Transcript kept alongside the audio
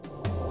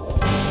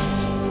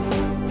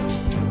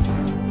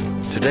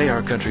Today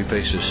our country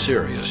faces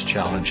serious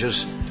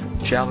challenges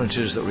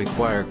that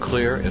require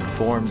clear,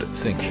 informed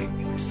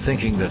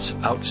thinking that's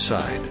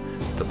outside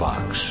the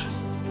box.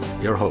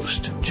 Your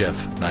host, Jeff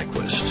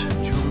Nyquist.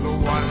 To the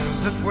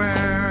ones that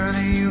wear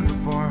the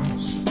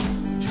uniforms,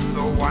 to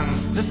the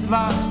ones that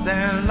lost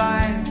their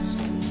lives,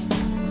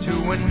 to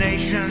a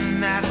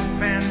nation that's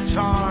been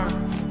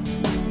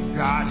torn,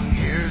 God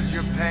hears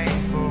your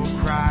painful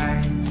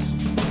cries.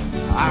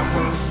 I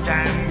will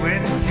stand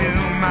with you,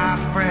 my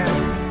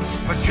friend,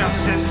 for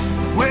justice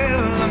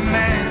will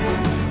amend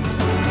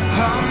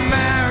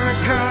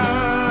America,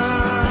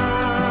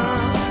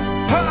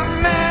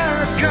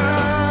 America.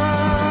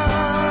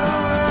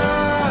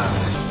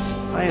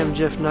 I am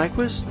Jeff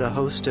Nyquist, the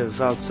host of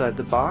Outside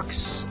the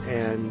Box,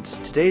 and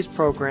today's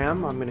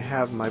program I'm going to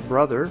have my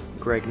brother,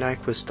 Greg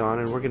Nyquist, on,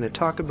 and we're going to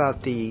talk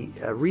about the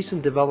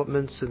recent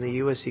developments in the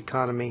U.S.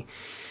 economy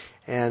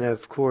and,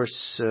 of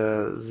course,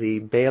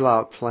 the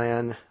bailout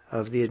plan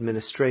of the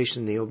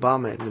administration, the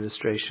Obama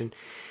administration.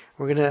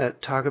 We're going to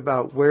talk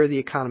about where the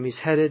economy's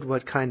headed,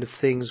 what kind of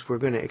things we're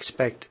going to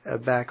expect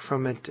back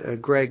from it.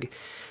 Greg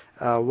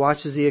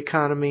watches the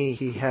economy.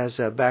 He has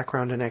a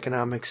background in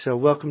economics, so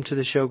welcome to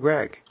the show,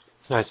 Greg.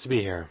 It's nice to be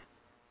here.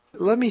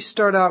 Let me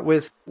start out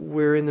with,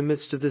 we're in the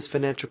midst of this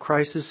financial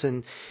crisis,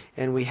 and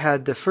we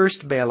had the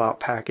first bailout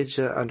package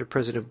under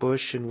President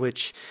Bush, in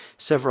which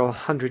several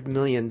 $100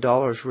 million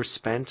were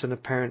spent, and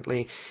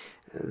apparently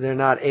they're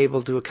not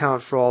able to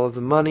account for all of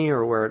the money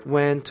or where it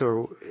went,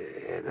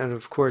 and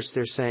of course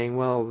they're saying,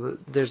 well,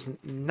 there's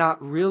not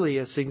really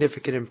a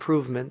significant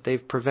improvement.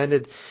 They've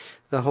prevented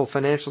the whole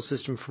financial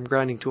system from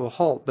grinding to a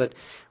halt, but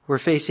we're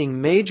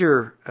facing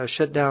major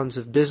shutdowns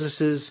of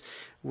businesses.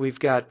 We've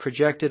got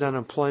projected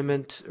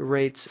unemployment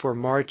rates for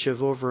March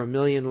of over 1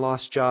 million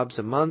lost jobs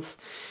a month.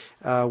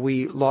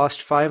 We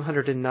lost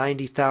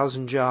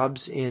 590,000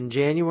 jobs in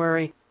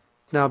January.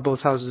 Now both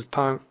houses of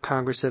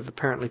Congress have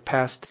apparently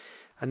passed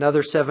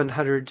another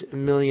 $700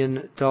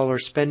 million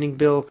spending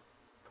bill.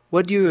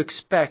 What do you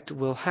expect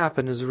will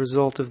happen as a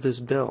result of this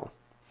bill?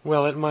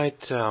 Well, it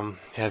might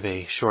have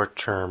a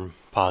short-term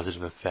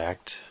positive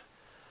effect,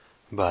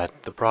 but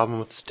the problem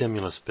with the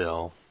stimulus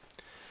bill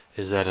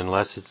is that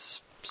unless it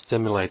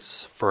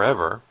stimulates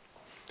forever,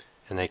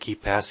 and they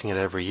keep passing it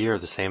every year,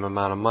 the same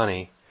amount of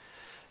money,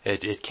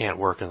 it can't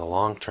work in the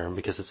long term,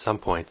 because at some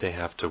point they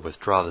have to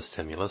withdraw the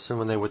stimulus, and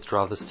when they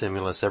withdraw the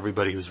stimulus,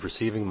 everybody who's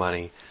receiving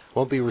money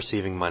won't be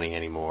receiving money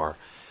anymore,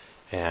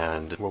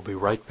 and we'll be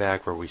right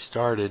back where we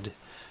started,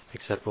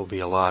 except we'll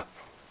be a lot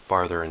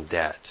farther in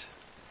debt.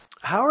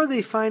 How are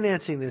they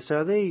financing this?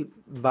 Are they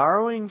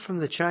borrowing from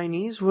the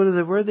Chinese? Where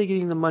are they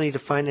getting the money to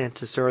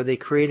finance this, or are they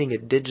creating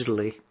it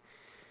digitally?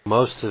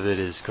 Most of it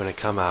is going to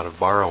come out of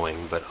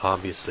borrowing, but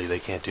obviously they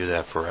can't do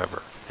that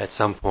forever. At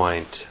some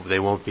point, they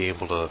won't be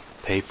able to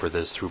pay for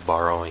this through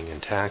borrowing and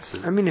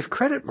taxes. I mean, if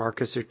credit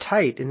markets are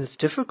tight and it's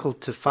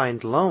difficult to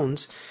find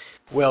loans...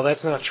 Well,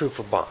 that's not true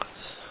for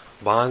bonds.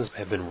 Bonds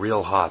have been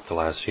real hot the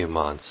last few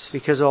months.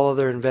 Because all of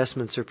their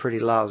investments are pretty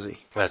lousy.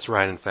 That's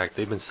right. In fact,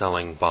 they've been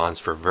selling bonds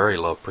for very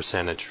low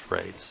percentage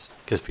rates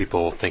because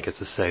people think it's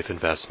a safe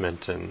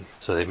investment, and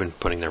so they've been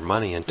putting their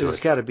money into it. It's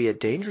got to be a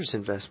dangerous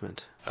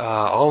investment.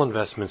 All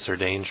investments are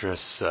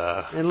dangerous.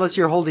 Unless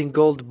you're holding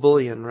gold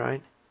bullion,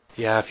 right?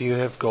 Yeah, if you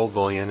have gold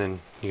bullion and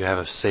you have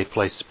a safe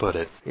place to put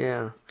it.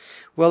 Yeah.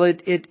 Well,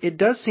 it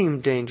does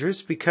seem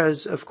dangerous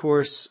because, of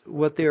course,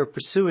 what they are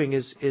pursuing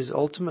is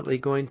ultimately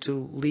going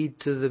to lead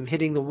to them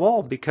hitting the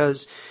wall,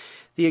 because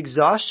the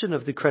exhaustion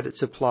of the credit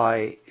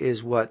supply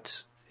is what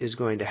is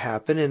going to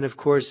happen. And, of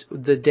course,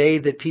 the day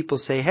that people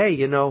say, hey,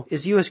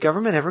 is the U.S.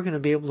 government ever going to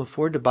be able to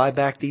afford to buy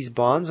back these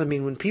bonds? I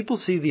mean, when people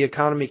see the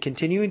economy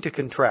continuing to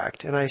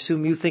contract, and I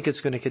assume you think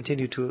it's going to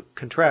continue to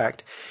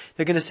contract,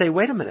 they're going to say,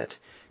 wait a minute.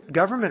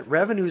 Government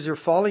revenues are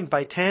falling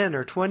by 10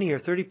 or 20 or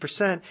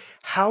 30%.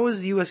 How is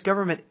the U.S.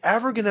 government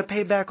ever going to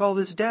pay back all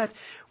this debt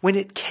when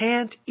it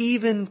can't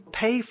even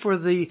pay for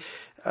the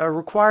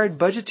required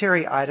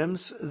budgetary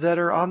items that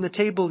are on the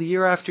table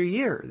year after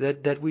year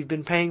that we've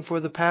been paying for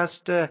the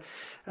past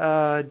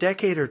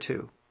decade or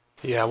two?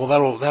 Yeah, well,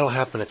 that'll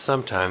happen at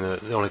some time.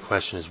 The only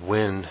question is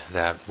when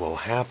that will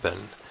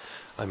happen.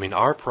 I mean,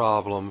 our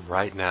problem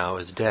right now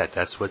is debt.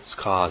 That's what's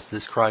caused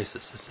this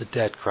crisis. It's the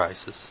debt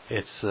crisis.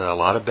 It's a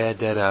lot of bad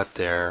debt out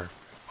there.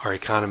 Our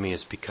economy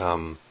has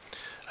become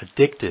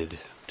addicted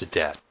to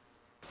debt.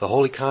 The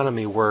whole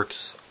economy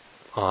works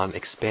on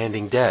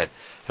expanding debt.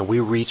 And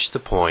we reached the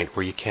point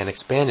where you can't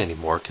expand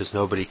anymore because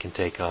nobody can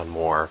take on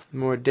more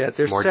debt.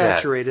 They're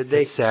saturated.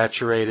 It's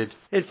saturated.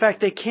 In fact,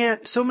 they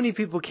can't. So many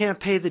people can't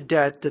pay the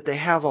debt that they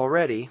have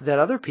already that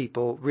other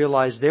people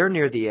realize they're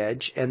near the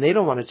edge and they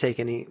don't want to take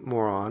any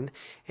more on.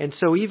 And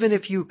so even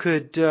if you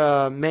could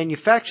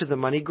manufacture the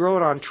money, grow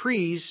it on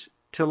trees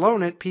to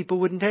loan it,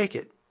 people wouldn't take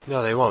it.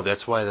 No, they won't.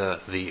 That's why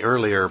the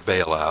earlier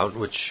bailout,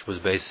 which was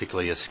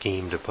basically a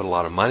scheme to put a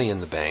lot of money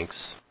in the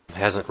banks,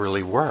 hasn't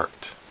really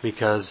worked.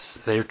 Because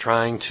they're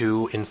trying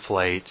to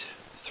inflate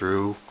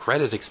through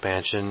credit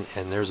expansion,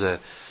 and they've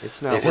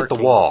hit the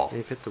wall.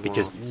 They've hit the wall.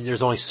 Because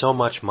there's only so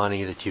much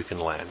money that you can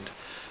lend.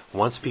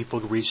 once people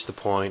reach the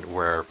point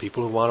where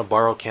people who want to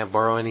borrow can't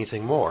borrow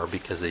anything more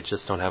because they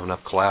just don't have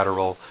enough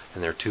collateral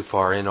and they're too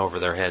far in over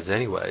their heads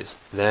anyways,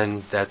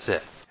 then that's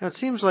it. Now, it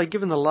seems like,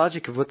 given the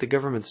logic of what the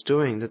government's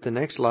doing, that the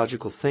next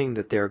logical thing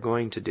that they're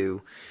going to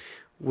do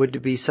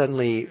would be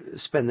suddenly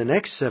spend the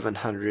next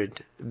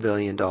 $700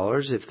 billion,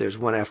 if there's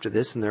one after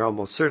this, and there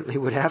almost certainly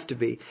would have to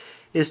be,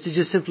 is to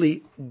just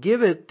simply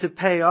give it to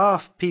pay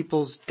off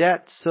people's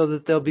debts so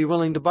that they'll be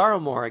willing to borrow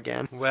more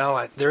again.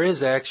 Well, there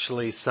is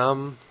actually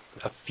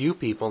a few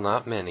people,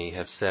 not many,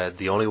 have said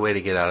the only way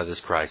to get out of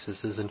this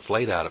crisis is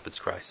inflate out of its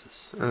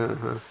crisis.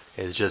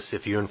 It's just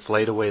if you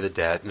inflate away the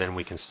debt, then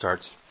we can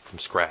start from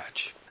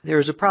scratch. There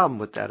is a problem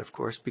with that, of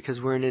course,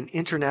 because we're in an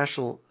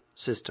international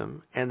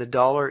system, and the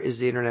dollar is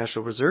the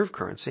international reserve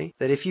currency,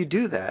 that if you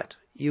do that,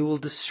 you will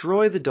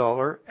destroy the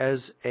dollar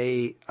as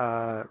a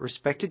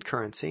respected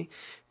currency.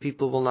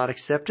 People will not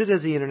accept it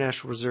as the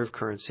international reserve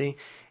currency,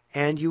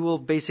 and you will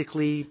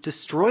basically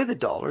destroy the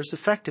dollar's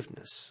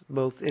effectiveness,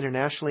 both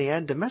internationally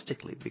and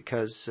domestically,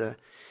 because,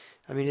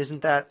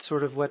 isn't that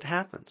sort of what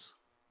happens?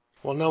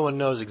 Well, no one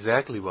knows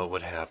exactly what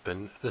would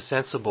happen. The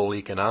sensible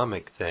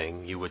economic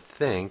thing, you would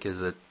think, is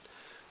that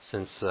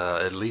since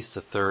at least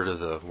a third of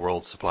the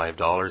world's supply of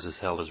dollars is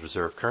held as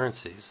reserve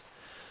currencies,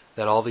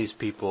 that all these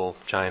people,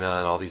 China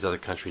and all these other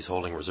countries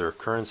holding reserve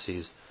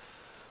currencies,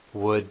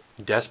 would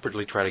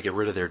desperately try to get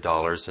rid of their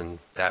dollars, and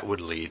that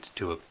would lead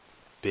to a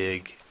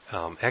big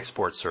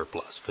export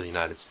surplus for the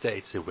United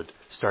States. It would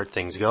start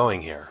things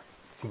going here.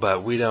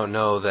 But we don't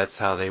know that's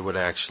how they would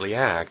actually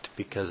act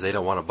because they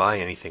don't want to buy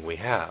anything we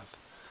have.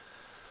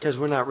 Because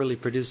we're not really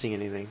producing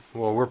anything.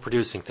 Well, we're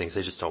producing things.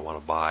 They just don't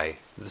want to buy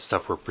the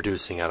stuff we're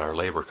producing at our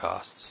labor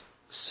costs.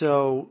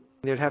 So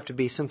there'd have to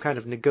be some kind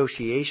of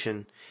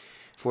negotiation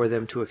for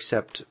them to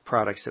accept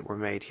products that were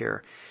made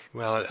here.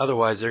 Well,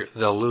 otherwise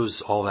they'll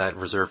lose all that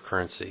reserve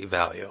currency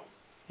value.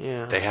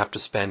 Yeah. They have to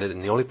spend it,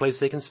 and the only place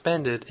they can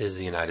spend it is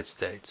the United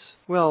States.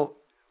 Well,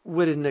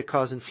 wouldn't it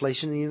cause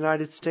inflation in the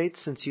United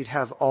States since you'd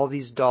have all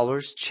these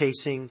dollars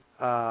chasing...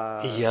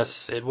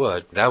 Yes, it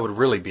would. That would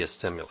really be a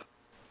stimulant.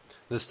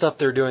 The stuff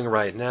they're doing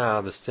right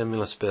now, the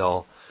stimulus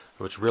bill,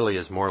 which really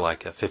is more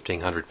like a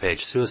 1,500-page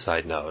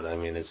suicide note.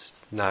 It's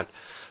not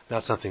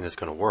something that's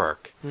going to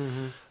work.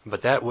 Mm-hmm.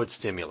 But that would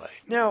stimulate.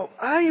 Now,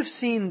 I have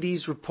seen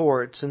these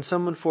reports, and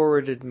someone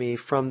forwarded me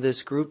from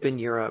this group in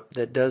Europe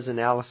that does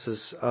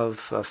analysis of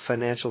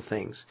financial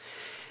things.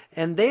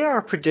 And they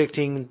are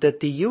predicting that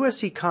the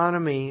U.S.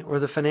 economy or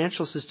the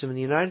financial system in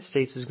the United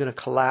States is going to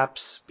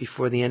collapse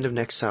before the end of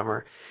next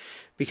summer.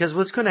 Because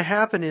what's going to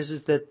happen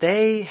is that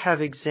they have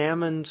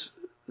examined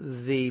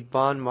the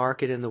bond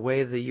market and the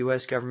way the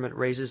U.S. government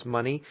raises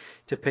money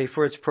to pay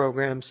for its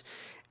programs.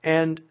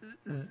 And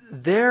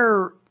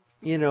their,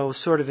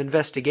 sort of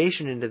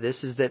investigation into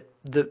this is that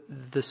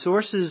the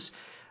sources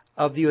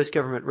of the U.S.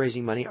 government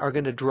raising money are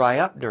going to dry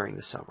up during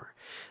the summer.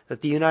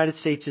 That the United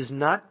States is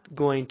not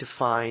going to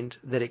find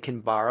that it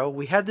can borrow.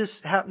 We had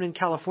this happen in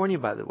California,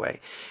 by the way.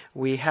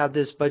 We had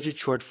this budget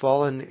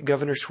shortfall, and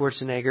Governor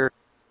Schwarzenegger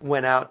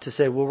went out to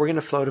say, well, we're going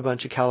to float a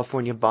bunch of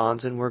California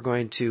bonds, and we're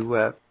going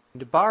to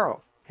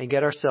borrow and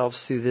get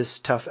ourselves through this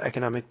tough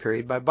economic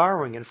period by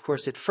borrowing. And, of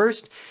course, at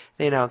first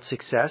they announced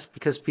success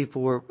because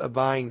people were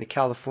buying the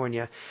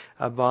California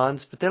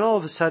bonds. But then all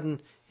of a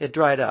sudden it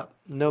dried up.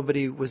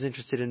 Nobody was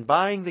interested in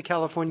buying the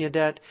California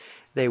debt.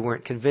 They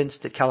weren't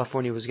convinced that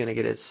California was going to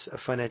get its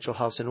financial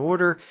house in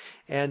order.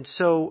 And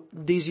so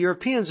these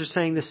Europeans are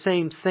saying the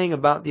same thing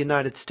about the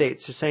United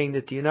States. They're saying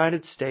that the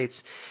United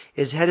States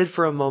is headed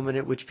for a moment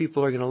at which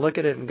people are going to look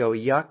at it and go,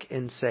 yuck,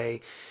 and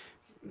say,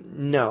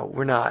 no,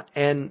 we're not.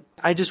 And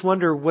I just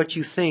wonder what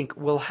you think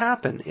will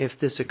happen if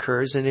this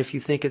occurs, and if you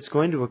think it's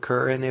going to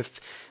occur, and if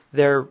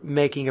they're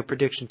making a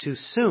prediction too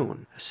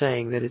soon,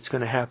 saying that it's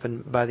going to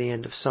happen by the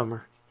end of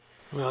summer.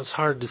 Well, it's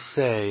hard to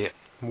say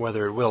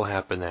whether it will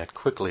happen that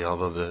quickly,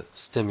 although the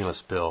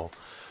stimulus bill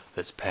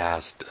that's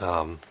passed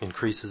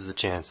increases the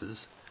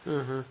chances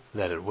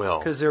that it will.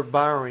 Because they're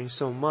borrowing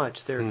so much.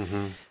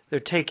 They're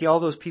taking all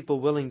those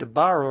people willing to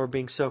borrow are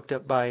being soaked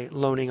up by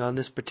loaning on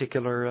this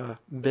particular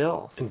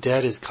bill. And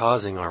debt is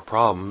causing our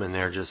problem, and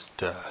they're just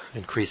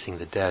increasing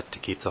the debt to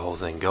keep the whole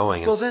thing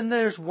going. Well, then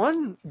there's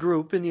one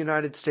group in the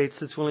United States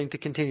that's willing to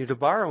continue to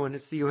borrow, and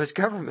it's the U.S.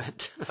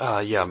 government.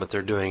 Yeah, but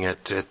they're doing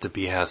it at the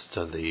behest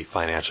of the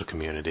financial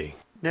community.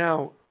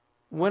 Now,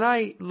 when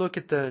I look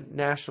at the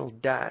national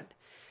debt,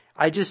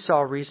 I just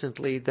saw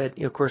recently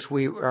that, of course,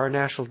 our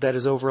national debt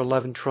is over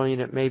 $11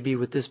 trillion. It may be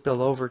with this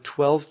bill over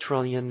 $12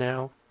 trillion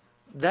now.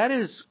 That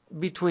is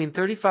between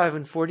 $35,000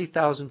 and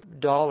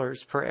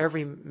 $40,000 per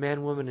every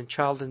man, woman, and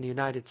child in the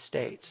United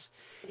States.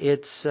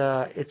 It's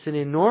an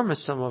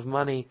enormous sum of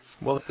money.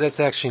 Well, that's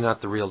actually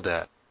not the real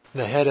debt.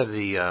 The head of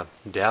the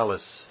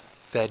Dallas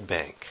Fed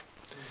Bank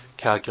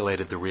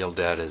calculated the real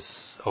debt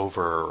as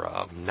over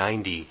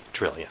 $90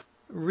 trillion.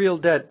 Real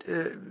debt,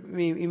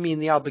 you mean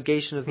the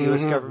obligation of the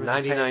U.S. government?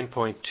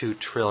 $99.2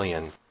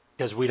 trillion,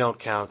 because we don't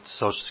count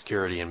Social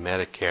Security and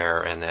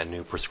Medicare and that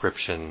new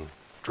prescription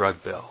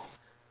drug bill.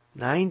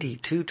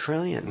 $92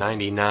 trillion.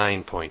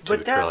 99.2 trillion.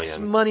 But that's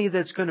money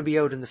that's going to be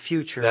owed in the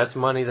future. That's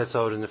money that's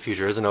owed in the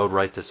future. It isn't owed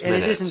right this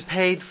minute. minute. And it isn't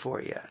paid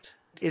for yet.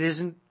 It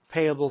isn't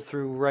payable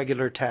through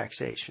regular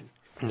taxation.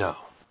 No.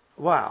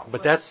 Wow.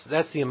 But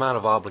that's the amount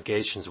of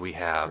obligations we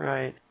have.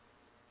 Right.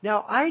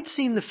 Now, I'd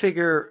seen the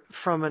figure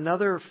from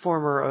another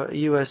former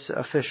U.S.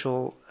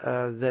 official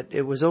that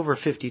it was over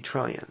 $50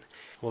 trillion.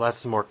 Well,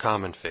 that's the more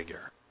common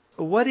figure.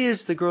 What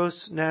is the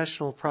gross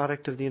national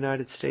product of the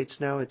United States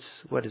now?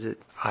 It's, what is it?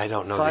 I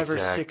don't know $5 the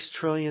exact... or $6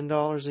 trillion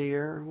a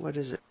year? What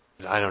is it?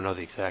 I don't know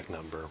the exact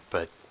number,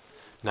 but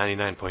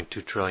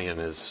 99.2 trillion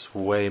is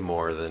way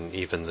more than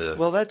even the...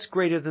 Well, that's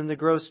greater than the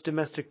gross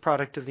domestic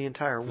product of the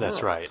entire world.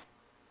 That's right.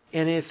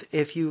 And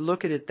if you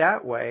look at it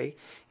that way,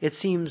 it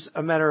seems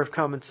a matter of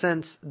common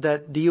sense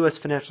that the U.S.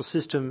 financial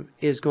system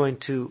is going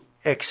to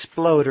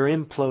explode or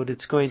implode.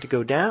 It's going to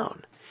go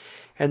down.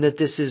 And that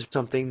this is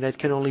something that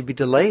can only be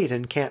delayed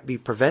and can't be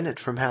prevented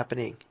from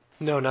happening.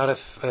 No, not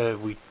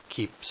if we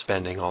keep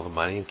spending all the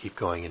money and keep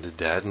going into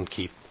debt and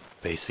keep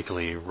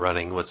basically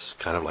running what's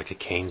kind of like a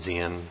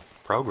Keynesian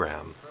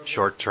program.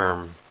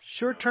 Short-term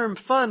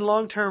fun,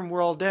 long-term,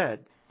 we're all dead.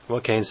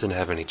 Well, Keynes didn't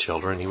have any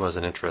children. He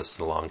wasn't interested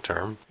in the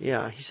long-term.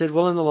 Yeah, he said,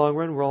 well, in the long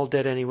run, we're all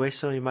dead anyway,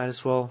 so you might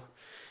as well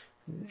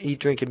eat,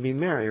 drink, and be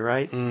merry,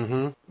 right?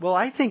 Mm-hmm. Well,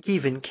 I think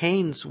even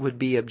Keynes would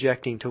be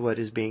objecting to what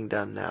is being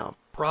done now.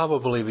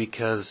 Probably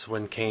because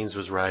when Keynes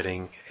was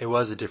writing, it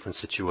was a different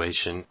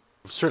situation.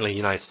 Certainly the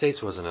United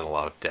States wasn't in a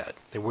lot of debt.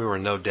 We were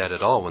in no debt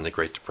at all when the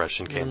Great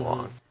Depression came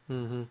along.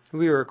 Mm-hmm.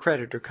 We were a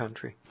creditor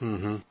country.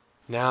 Mm-hmm.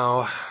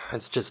 Now,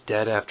 it's just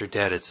debt after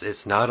debt.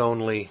 It's not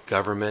only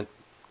government,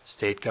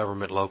 state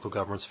government, local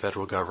governments,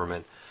 federal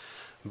government,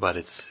 but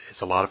it's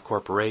a lot of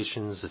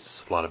corporations,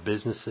 it's a lot of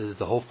businesses.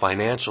 The whole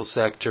financial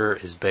sector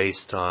is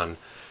based on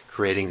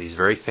creating these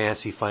very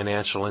fancy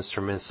financial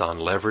instruments on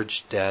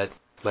leveraged debt,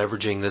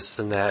 leveraging this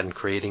and that and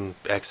creating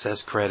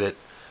excess credit,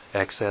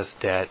 excess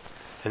debt.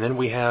 And then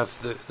we have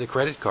the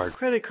credit card.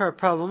 Credit card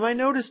problem. I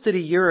noticed it a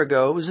year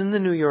ago. It was in the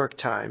New York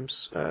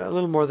Times, a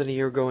little more than a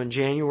year ago in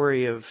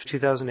January of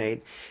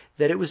 2008,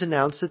 that it was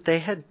announced that they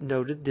had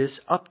noted this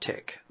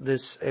uptick.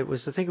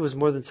 I think it was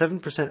more than 7%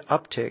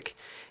 uptick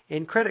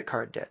in credit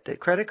card debt. That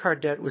credit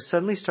card debt was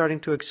suddenly starting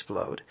to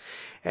explode,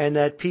 and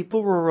that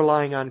people were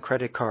relying on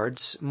credit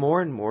cards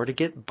more and more to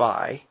get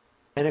by.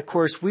 And of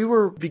course, we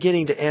were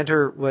beginning to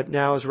enter what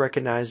now is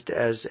recognized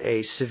as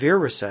a severe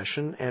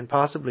recession and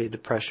possibly a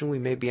depression. We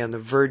may be on the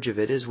verge of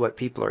it, is what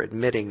people are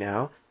admitting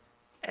now.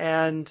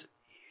 And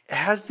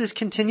has this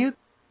continued?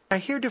 I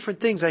hear different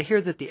things. I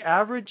hear that the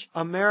average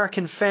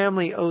American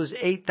family owes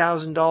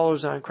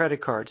 $8,000 on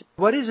credit cards.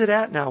 What is it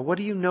at now? What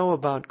do you know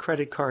about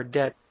credit card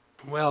debt?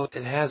 Well,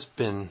 it has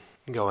been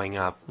going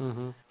up.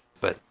 Mm-hmm.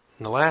 But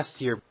in the last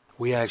year,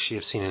 we actually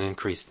have seen an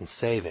increase in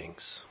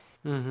savings.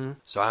 Mm-hmm.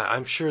 So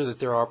I'm sure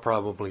that there are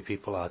probably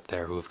people out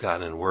there who have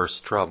gotten in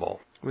worse trouble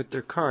with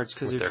their cards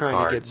because they're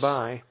trying to get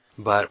by.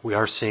 But we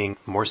are seeing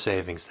more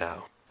savings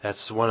now.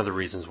 That's one of the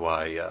reasons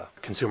why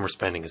consumer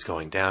spending is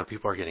going down.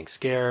 People are getting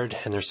scared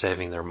and they're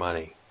saving their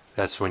money.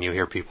 That's when you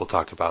hear people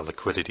talk about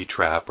liquidity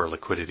trap or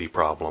liquidity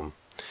problem.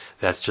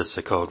 That's just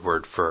a code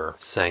word for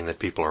saying that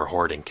people are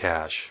hoarding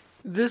cash.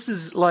 This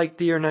is like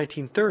the year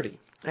 1930,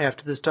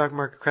 after the stock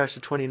market crash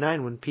of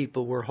 29, when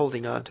people were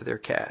holding on to their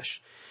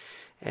cash.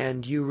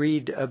 And you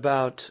read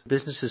about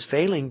businesses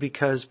failing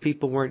because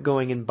people weren't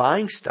going and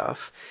buying stuff.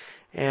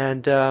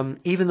 And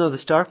even though the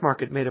stock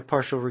market made a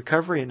partial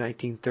recovery in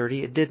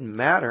 1930, it didn't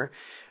matter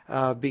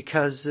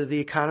because the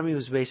economy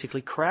was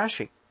basically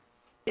crashing.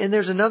 And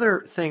there's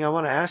another thing I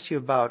want to ask you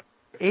about.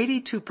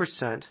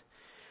 82%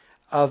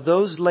 of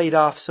those laid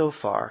off so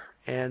far,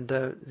 and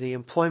the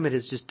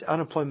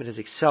unemployment is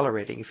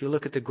accelerating. If you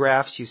look at the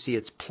graphs, you see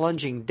it's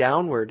plunging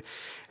downward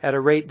at a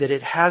rate that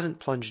it hasn't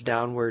plunged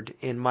downward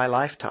in my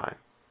lifetime.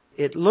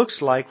 It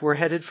looks like we're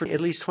headed for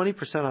at least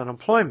 20%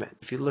 unemployment.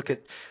 If you look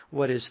at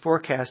what is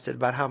forecasted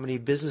about how many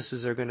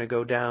businesses are going to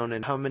go down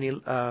and how many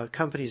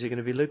companies are going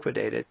to be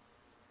liquidated.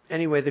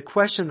 Anyway, the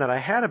question that I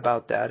had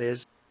about that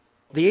is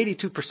the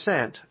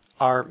 82%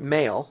 are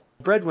male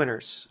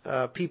breadwinners,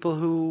 people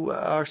who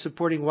are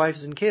supporting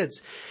wives and kids.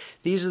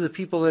 These are the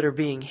people that are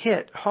being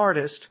hit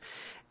hardest.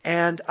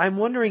 And I'm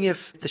wondering if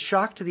the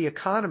shock to the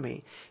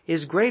economy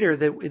is greater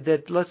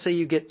that let's say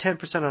you get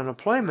 10%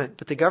 unemployment,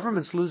 but the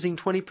government's losing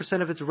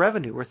 20% of its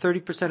revenue or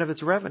 30% of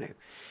its revenue.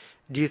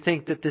 Do you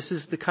think that this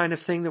is the kind of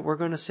thing that we're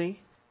going to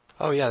see?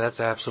 Oh, yeah, that's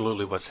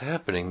absolutely what's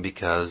happening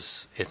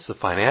because it's the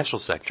financial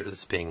sector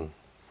that's being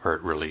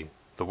hurt really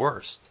the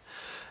worst.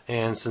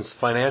 And since the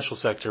financial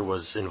sector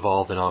was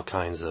involved in all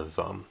kinds of,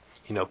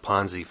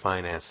 Ponzi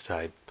finance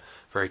type,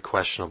 very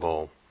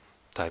questionable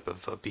type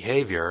of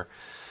behavior,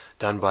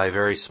 done by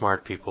very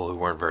smart people who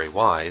weren't very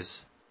wise.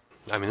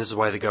 I mean, this is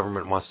why the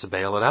government wants to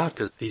bail it out,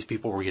 because these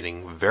people were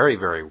getting very,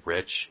 very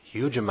rich,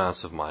 huge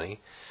amounts of money,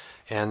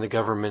 and the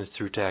government,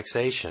 through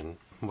taxation,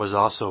 was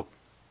also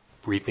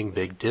reaping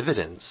big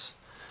dividends.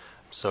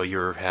 So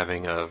you're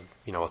having a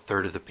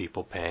third of the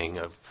people paying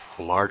a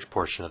large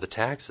portion of the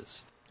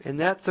taxes. And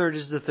that third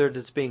is the third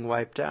that's being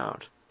wiped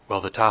out. Well,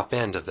 the top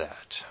end of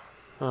that.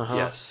 Uh-huh.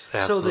 Yes,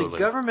 absolutely. So the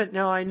government,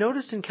 now I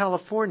noticed in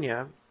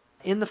California,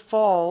 in the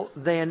fall,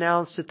 they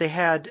announced that they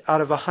had, out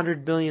of a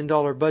 $100 billion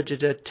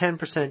budget, a 10%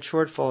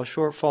 shortfall, a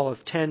shortfall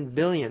of $10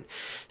 billion.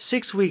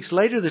 6 weeks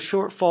later, the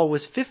shortfall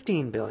was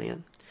 $15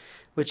 billion,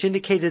 which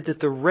indicated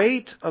that the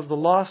rate of the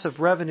loss of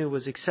revenue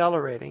was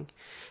accelerating,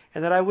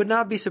 and that I would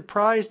not be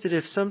surprised that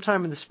if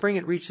sometime in the spring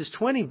it reaches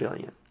 $20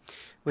 billion,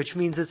 which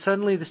means that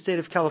suddenly the state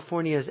of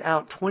California is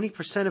out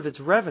 20% of its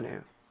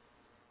revenue.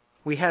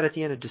 We had at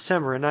the end of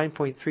December a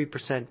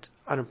 9.3%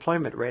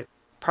 unemployment rate,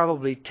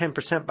 probably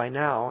 10% by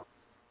now.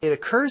 It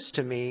occurs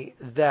to me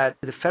that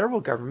the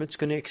federal government's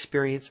going to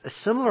experience a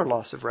similar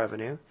loss of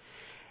revenue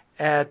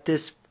at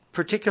this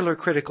particular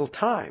critical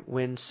time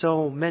when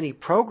so many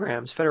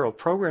programs, federal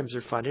programs,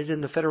 are funded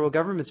and the federal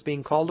government's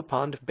being called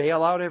upon to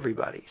bail out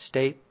everybody,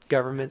 state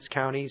governments,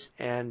 counties,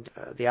 and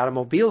the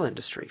automobile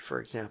industry,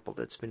 for example,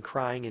 that's been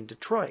crying in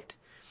Detroit.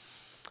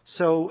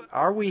 So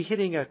are we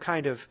hitting a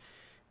kind of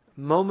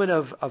moment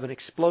of an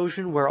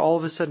explosion where all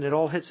of a sudden it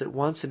all hits at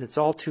once and it's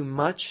all too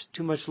much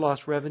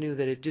lost revenue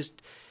that it just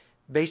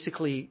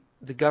basically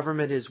the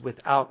government is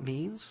without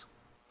means?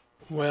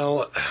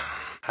 Well,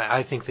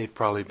 I think they'd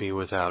probably be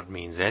without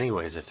means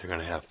anyways if they're going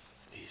to have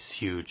these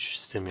huge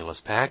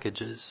stimulus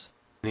packages.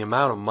 The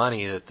amount of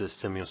money that the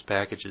stimulus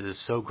packages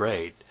is so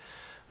great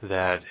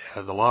that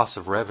the loss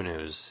of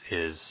revenues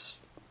is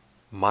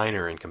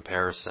minor in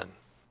comparison.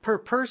 Per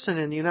person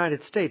in the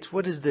United States,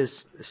 what does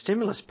this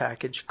stimulus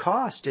package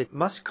cost? It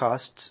must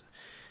cost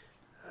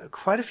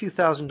quite a few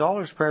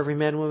 $1,000s per every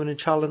man, woman, and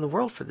child in the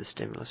world for this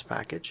stimulus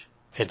package.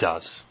 It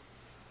does.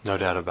 No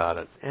doubt about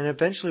it. And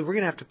eventually we're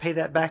going to have to pay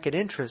that back at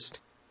interest.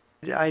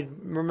 I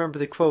remember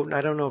the quote, and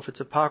I don't know if it's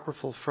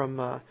apocryphal,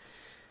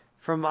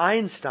 from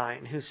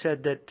Einstein, who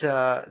said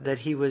that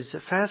he was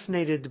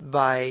fascinated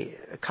by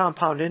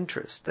compound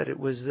interest, that it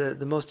was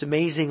the most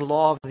amazing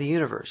law of the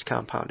universe,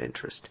 compound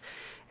interest.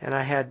 And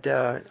I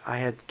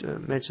had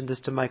mentioned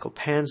this to Michael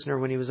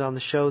Pansner when he was on the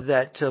show,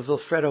 that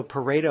Vilfredo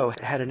Pareto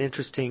had an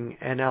interesting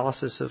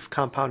analysis of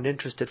compound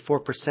interest at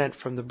 4%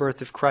 from the birth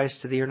of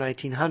Christ to the year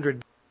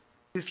 1900.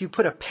 If you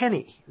put a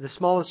penny, the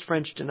smallest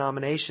French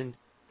denomination,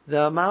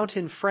 the amount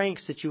in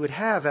francs that you would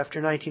have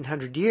after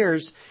 1900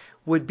 years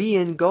would be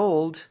in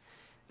gold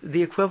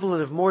the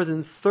equivalent of more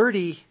than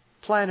 30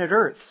 planet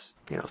Earths,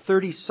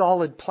 30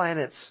 solid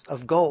planets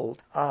of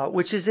gold,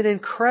 which is an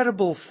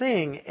incredible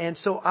thing. And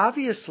so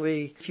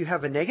obviously, if you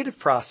have a negative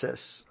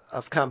process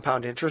of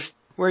compound interest,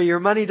 where your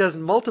money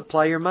doesn't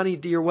multiply,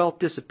 your wealth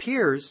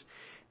disappears,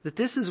 that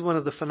this is one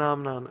of the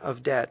phenomenon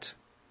of debt.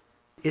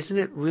 Isn't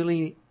it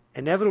really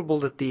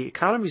inevitable that the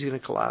economy is going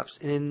to collapse?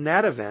 And in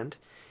that event,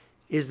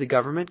 is the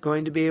government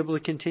going to be able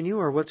to continue,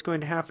 or what's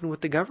going to happen with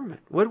the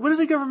government? What does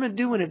the government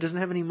do when it doesn't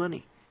have any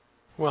money?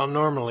 Well,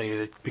 normally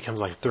it becomes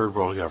like a third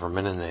world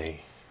government, and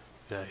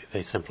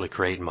they simply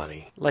create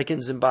money. Like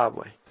in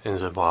Zimbabwe. In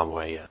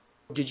Zimbabwe, yeah.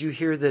 Did you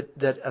hear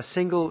that a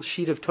single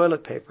sheet of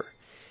toilet paper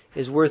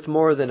is worth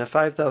more than a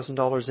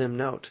 $5,000 Zim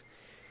note?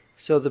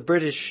 So the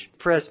British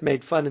press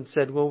made fun and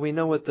said, well, we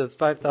know what the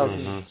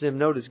 5,000 Zim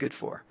note is good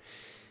for.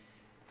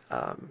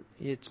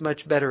 It's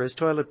much better as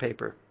toilet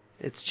paper.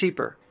 It's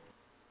cheaper.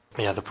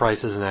 Yeah, the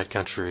prices in that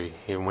country,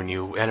 when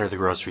you enter the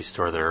grocery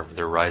store,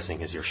 they're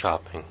rising as you're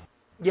shopping.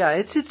 Yeah,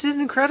 it's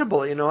incredible.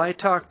 I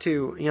talked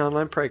to Jan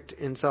Lamprecht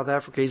in South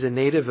Africa. He's a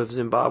native of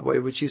Zimbabwe,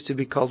 which used to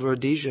be called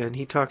Rhodesia, and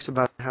he talks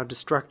about how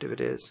destructive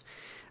it is.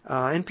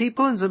 And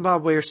people in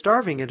Zimbabwe are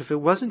starving, and if it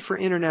wasn't for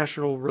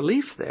international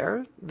relief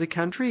there, the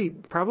country,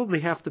 probably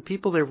half the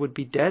people there would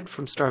be dead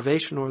from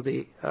starvation or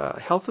the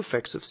health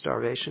effects of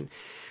starvation.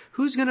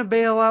 Who's going to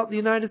bail out the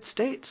United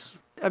States?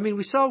 I mean,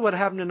 we saw what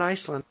happened in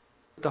Iceland.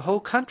 The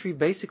whole country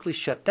basically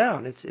shut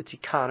down. Its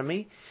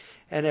economy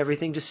and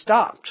everything just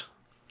stopped.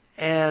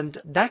 And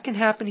that can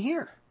happen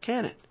here,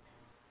 can it?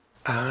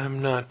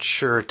 I'm not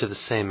sure to the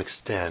same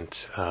extent.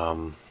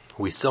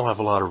 We still have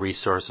a lot of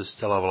resources,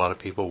 still have a lot of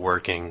people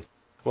working.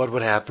 What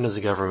would happen is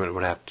the government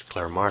would have to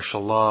declare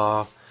martial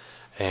law,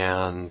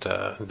 and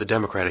the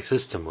democratic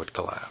system would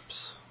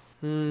collapse.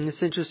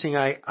 It's interesting.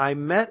 I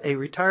met a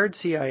retired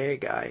CIA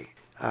guy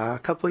a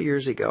couple of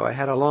years ago. I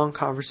had a long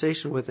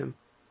conversation with him.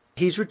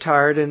 He's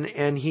retired,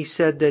 and he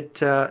said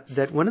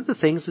that one of the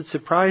things that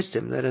surprised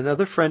him, that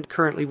another friend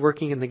currently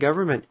working in the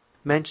government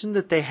mentioned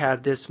that they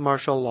had this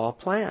martial law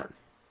plan.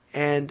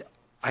 And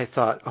I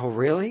thought, oh,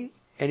 really?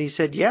 And he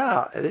said,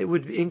 yeah, it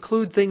would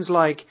include things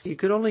like you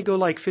could only go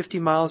like 50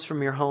 miles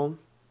from your home,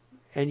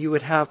 and you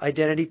would have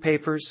identity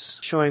papers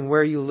showing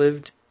where you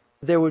lived.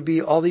 There would be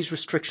all these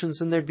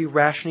restrictions, and there'd be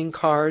rationing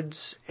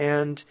cards,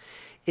 and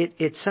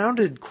it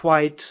sounded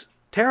quite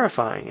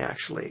terrifying,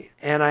 actually.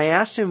 And I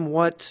asked him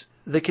what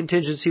the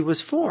contingency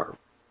was for,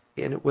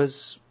 and it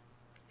was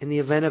in the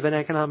event of an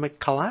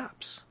economic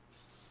collapse.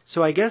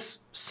 So I guess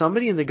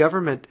somebody in the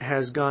government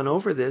has gone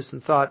over this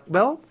and thought,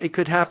 well, it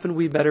could happen,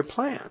 we better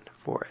plan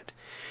for it.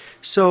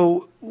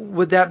 So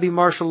would that be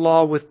martial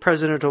law with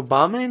President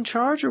Obama in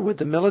charge, or would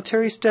the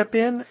military step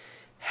in?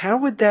 How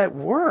would that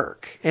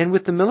work? And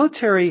with the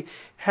military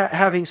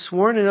having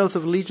sworn an oath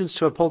of allegiance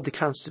to uphold the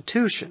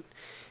Constitution,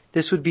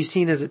 This would be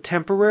seen as a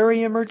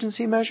temporary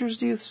emergency measures,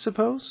 do you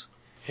suppose?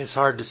 It's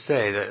hard to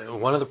say.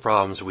 One of the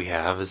problems we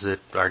have is that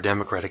our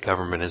democratic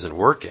government isn't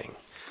working.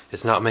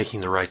 It's not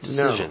making the right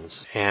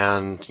decisions. No.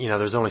 And,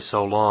 there's only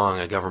so long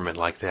a government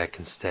like that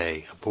can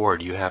stay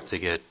aboard. You have to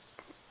get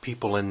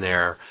people in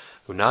there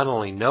who not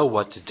only know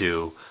what to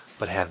do,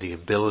 but have the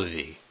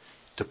ability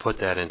to put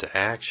that into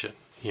action.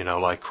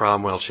 Like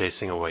Cromwell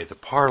chasing away the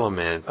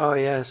Parliament. Oh,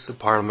 yes. The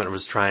Parliament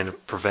was trying to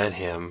prevent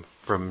him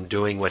from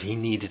doing what he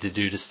needed to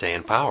do to stay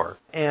in power.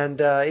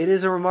 And it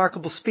is a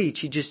remarkable speech.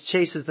 He just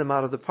chases them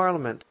out of the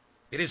Parliament.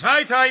 It is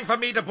high time for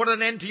me to put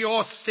an end to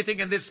your sitting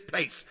in this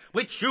place,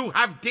 which you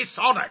have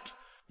dishonoured.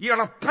 Ye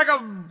are a pack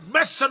of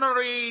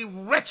mercenary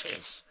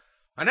wretches,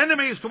 and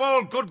enemies to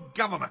all good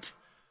government.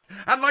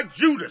 And like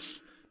Judas,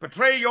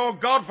 betray your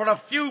God for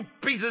a few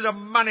pieces of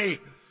money.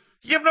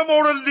 Ye have no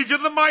more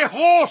religion than my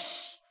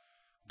horse.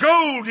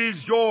 Gold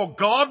is your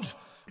God.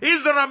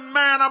 Is there a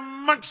man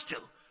amongst you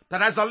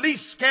that has the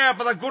least care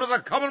for the good of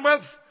the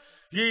Commonwealth?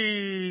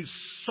 Ye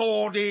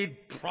sordid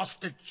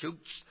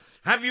prostitutes,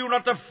 have you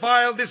not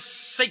defiled this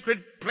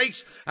sacred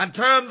place and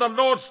turned the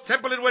Lord's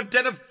temple into a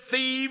den of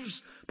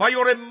thieves by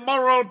your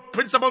immoral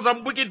principles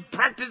and wicked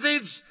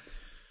practices?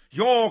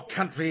 Your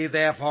country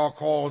therefore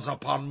calls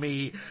upon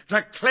me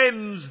to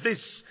cleanse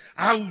this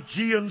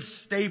Augean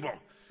stable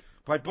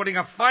by putting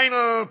a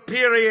final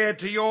period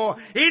to your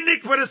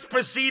iniquitous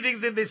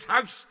proceedings in this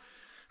house,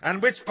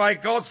 and which by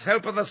God's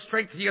help and the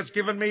strength he has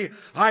given me,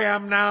 I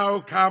am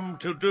now come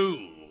to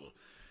do.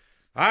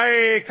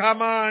 I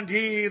command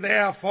ye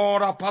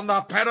therefore upon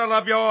the peril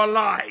of your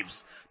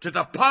lives to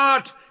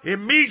depart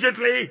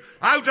immediately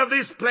out of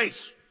this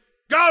place.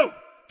 Go!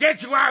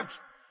 Get you out!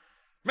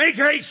 Make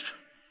haste!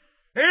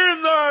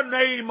 In the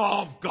name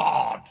of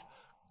God,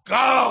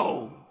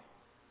 go!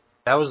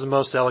 That was the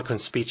most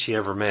eloquent speech he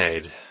ever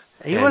made.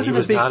 He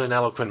was not an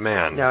eloquent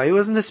man. No, he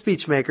wasn't a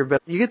speech maker,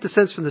 but you get the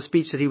sense from the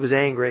speech that he was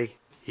angry.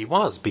 He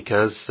was,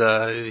 because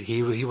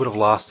he would have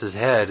lost his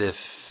head if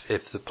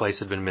the place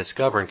had been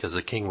misgoverned, because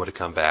the king would have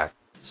come back.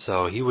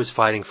 So he was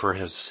fighting for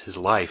his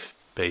life,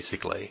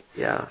 basically.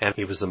 Yeah. And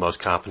he was the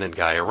most competent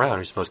guy around.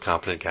 He was the most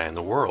competent guy in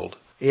the world.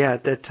 Yeah,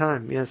 at that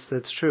time. Yes,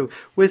 that's true.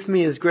 With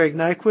me is Greg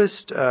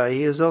Nyquist.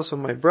 He is also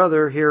my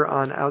brother here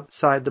on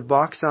Outside the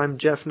Box. I'm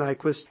Jeff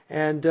Nyquist,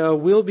 and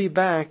we'll be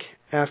back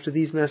after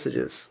these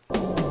messages.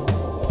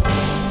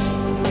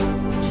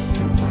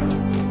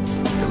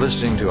 You're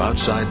listening to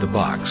Outside the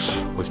Box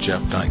with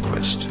Jeff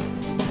Nyquist.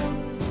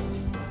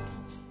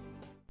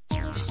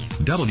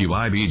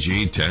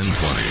 WIBG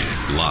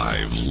 1020,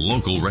 live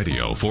local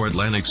radio for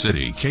Atlantic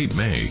City, Cape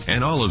May,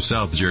 and all of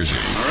South Jersey.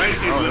 All right,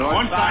 they blew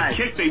one time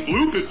kick, they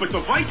blew it, but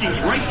the Vikings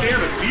right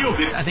there to field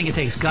it. I think it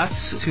takes guts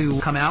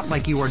to come out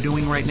like you are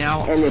doing right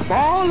now. And if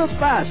all of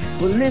us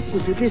will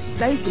listen to this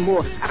station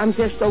more, I'm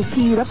just so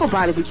keyed up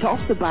about it. We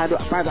talked about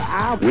it by the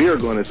hour. We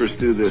are going to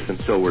pursue this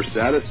until we're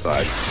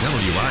satisfied.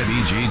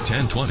 WIBG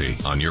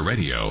 1020 on your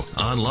radio,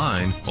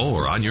 online,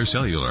 or on your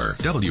cellular.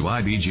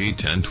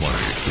 WIBG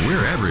 1020.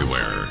 We're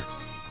everywhere.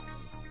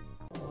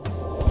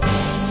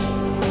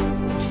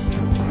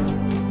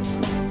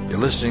 You're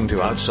listening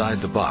to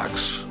Outside the Box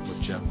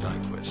with Jeff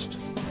Nyquist.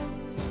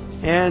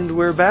 And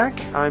we're back.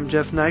 I'm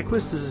Jeff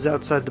Nyquist. This is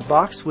Outside the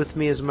Box. With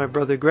me is my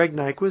brother Greg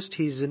Nyquist.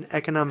 He's an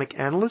economic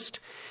analyst.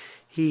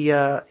 He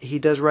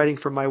does writing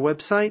for my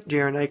website,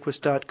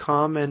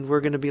 jrnyquist.com, and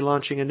we're going to be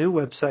launching a new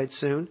website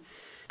soon,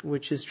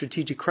 which is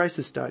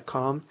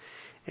strategiccrisis.com.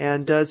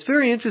 And it's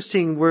very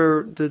interesting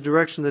where the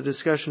direction the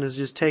discussion has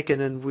just taken,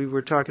 and we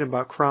were talking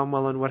about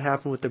Cromwell and what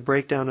happened with the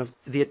breakdown of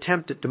the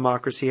attempt at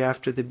democracy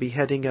after the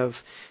beheading of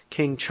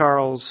King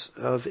Charles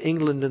of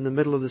England in the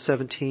middle of the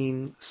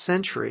 17th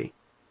century.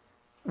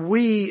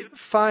 We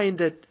find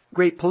that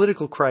great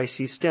political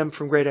crises stem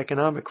from great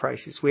economic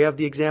crises. We have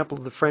the example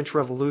of the French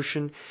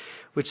Revolution,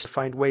 which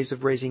find ways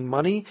of raising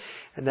money.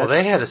 And that's, well,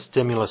 they had a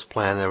stimulus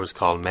plan that was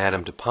called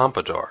Madame de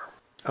Pompadour.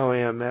 Oh,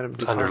 yeah, Madame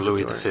de Under Pompadour.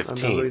 Louis XV.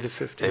 Under Louis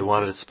XV. They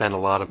wanted to spend a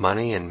lot of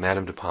money, and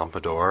Madame de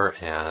Pompadour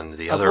and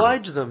the other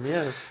obliged them,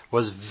 yes.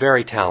 was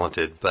very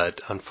talented.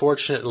 But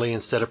unfortunately,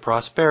 instead of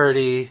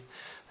prosperity,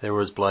 there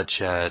was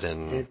bloodshed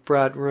and it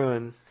brought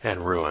ruin.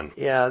 And ruin.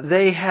 Yeah,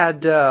 they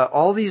had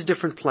all these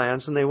different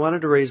plans, and they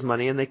wanted to raise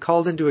money, and they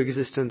called into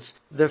existence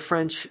the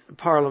French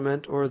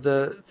Parliament or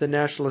the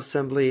National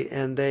Assembly,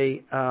 and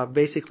they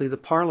basically the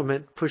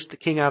Parliament pushed the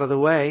king out of the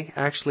way,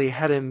 actually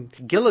had him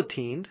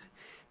guillotined,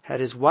 had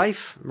his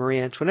wife, Marie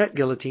Antoinette,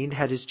 guillotined,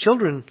 had his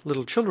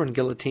little children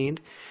guillotined.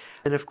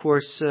 And of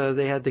course,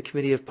 they had the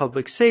Committee of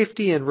Public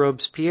Safety and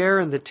Robespierre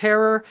and the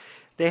Terror.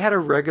 They had a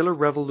regular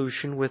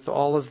revolution with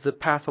all of the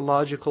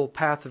pathological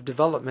path of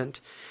development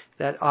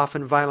that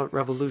often violent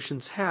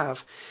revolutions have.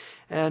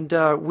 And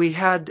we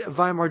had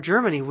Weimar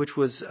Germany, which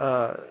was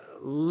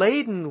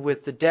laden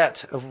with the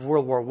debt of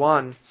World War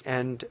I,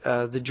 and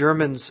the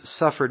Germans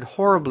suffered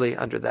horribly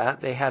under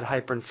that. They had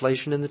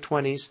hyperinflation in the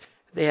 20s.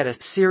 They had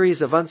a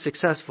series of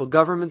unsuccessful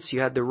governments. You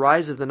had the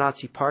rise of the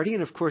Nazi Party,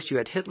 and of course you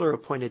had Hitler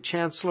appointed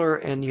chancellor,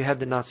 and you had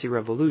the Nazi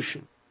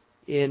Revolution.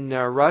 In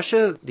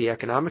Russia, the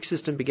economic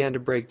system began to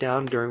break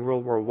down during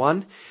World War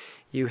I.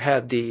 You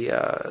had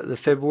the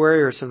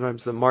February or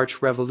sometimes the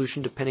March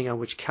Revolution, depending on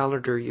which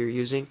calendar you're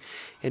using,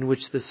 in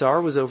which the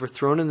Tsar was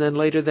overthrown. And then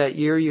later that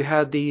year you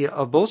had the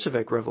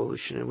Bolshevik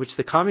Revolution, in which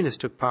the communists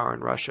took power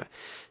in Russia.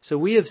 So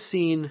we have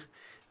seen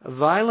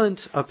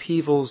violent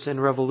upheavals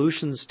and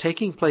revolutions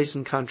taking place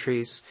in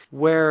countries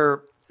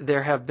where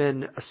there have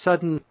been a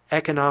sudden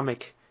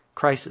economic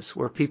crisis,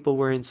 where people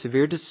were in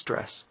severe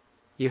distress.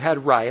 You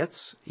had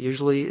riots.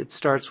 Usually it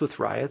starts with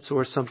riots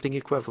or something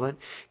equivalent.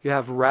 You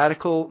have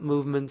radical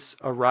movements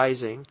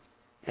arising.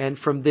 And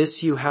from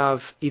this you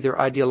have either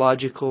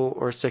ideological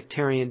or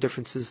sectarian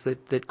differences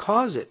that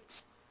cause it.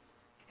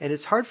 And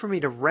it's hard for me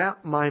to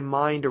wrap my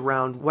mind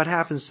around what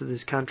happens to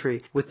this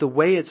country with the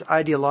way it's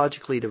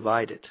ideologically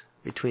divided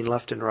between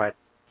left and right.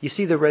 You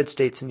see the red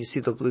states and you see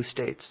the blue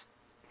states.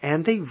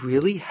 And they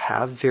really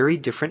have very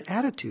different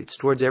attitudes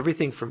towards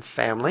everything from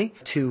family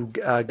to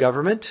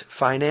government,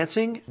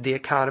 financing, the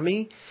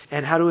economy,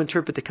 and how to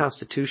interpret the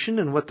Constitution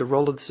and what the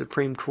role of the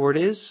Supreme Court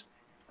is.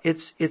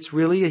 It's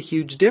really a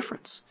huge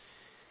difference.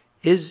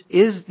 Is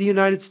the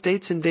United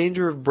States in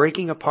danger of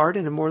breaking apart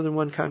into more than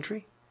one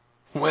country?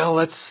 Well,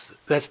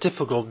 that's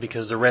difficult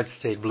because the red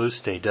state, blue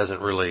state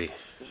doesn't really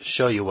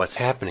show you what's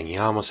happening. You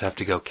almost have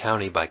to go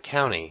county by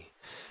county.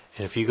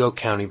 And if you go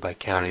county by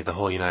county, the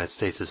whole United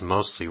States is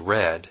mostly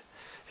red.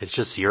 It's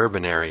just the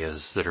urban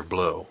areas that are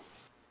blue.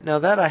 Now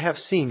that I have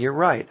seen, you're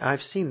right, I've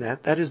seen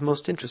that. That is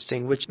most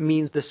interesting, which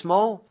means the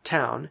small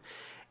town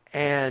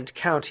and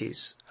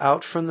counties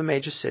out from the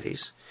major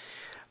cities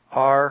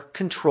are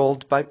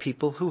controlled by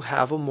people who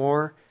have a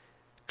more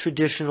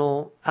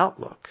traditional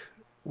outlook,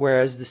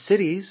 whereas the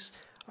cities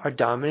are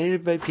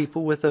dominated by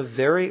people with a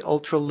very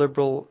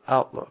ultra-liberal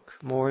outlook,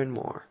 more and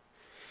more.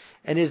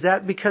 And is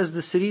that because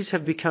the cities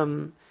have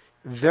become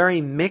very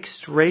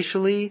mixed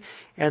racially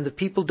and the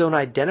people don't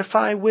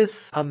identify with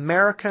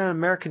America and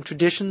American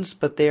traditions,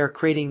 but they are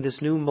creating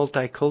this new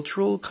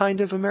multicultural kind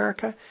of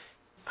America?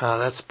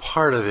 That's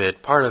part of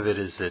it. Part of it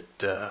is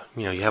that,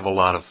 you have a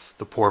lot of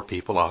the poor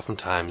people,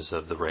 oftentimes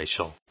of the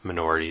racial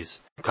minorities,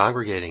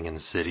 congregating in the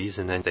cities,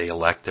 and then they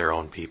elect their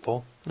own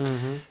people.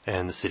 Mm-hmm.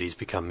 And the cities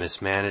become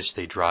mismanaged.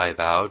 They drive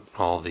out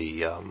all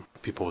the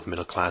people with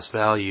middle-class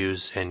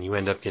values, and you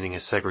end up getting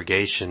a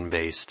segregation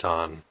based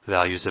on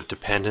values of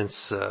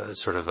dependence,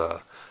 sort of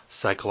a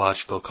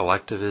psychological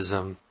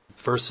collectivism,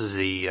 versus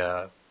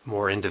the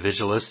more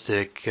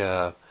individualistic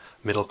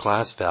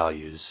middle-class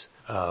values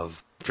of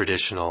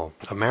traditional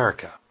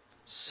America.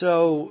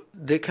 So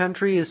the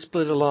country is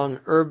split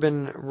along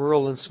urban,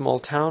 rural, and small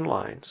town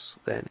lines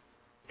then,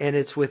 and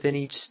it's within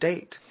each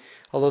state.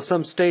 Although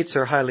some states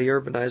are highly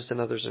urbanized and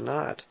others are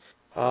not.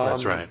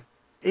 That's right.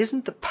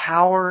 Isn't the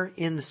power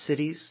in the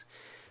cities?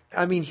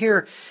 I mean,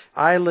 here,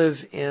 I live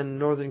in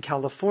Northern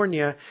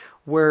California,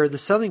 where the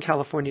Southern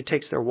California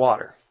takes their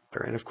water.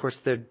 And of course,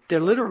 they're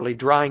literally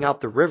drying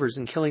out the rivers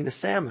and killing the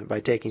salmon by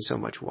taking so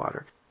much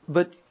water.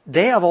 But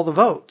they have all the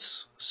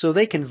votes, so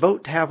they can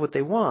vote to have what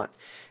they want.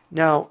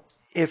 Now,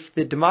 if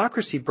the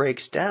democracy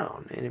breaks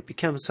down and it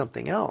becomes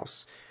something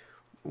else,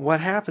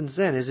 what happens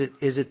then? Is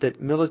it that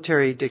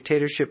military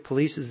dictatorship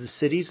polices the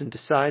cities and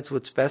decides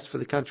what's best for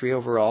the country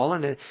overall,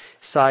 and it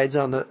sides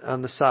on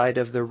the side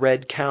of the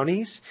red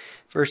counties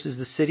versus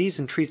the cities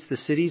and treats the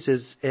cities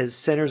as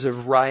centers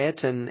of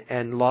riot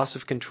and loss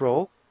of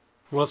control?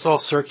 Well, it's all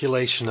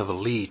circulation of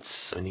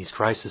elites. In these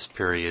crisis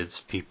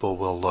periods, people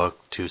will look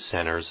to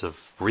centers of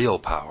real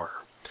power.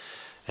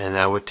 And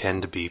that would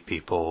tend to be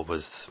people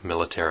with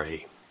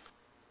military,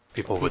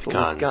 people with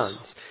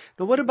guns.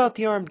 Now, what about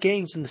the armed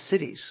gangs in the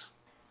cities?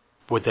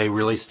 Would they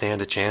really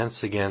stand a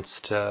chance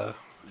against an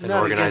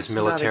not organized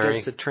military? Not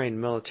against a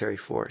trained military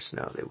force,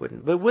 no, they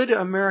wouldn't. But would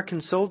American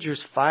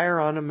soldiers fire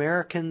on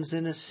Americans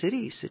in a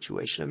city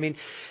situation? I mean,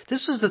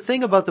 this was the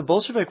thing about the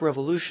Bolshevik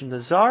Revolution.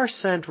 The Tsar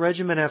sent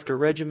regiment after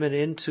regiment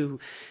into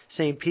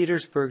St.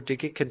 Petersburg to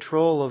get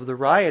control of the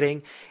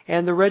rioting,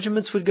 and the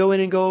regiments would go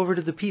in and go over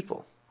to the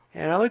people.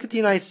 And I look at the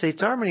United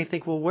States Army and I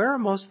think, well, where are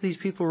most of these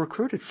people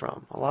recruited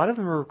from? A lot of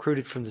them are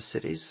recruited from the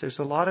cities. There's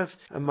a lot of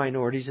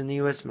minorities in the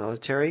U.S.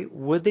 military.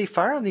 Would they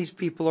fire on these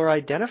people or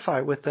identify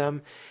with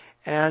them?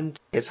 And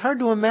it's hard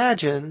to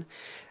imagine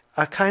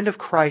a kind of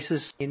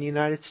crisis in the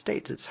United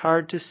States. It's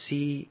hard to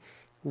see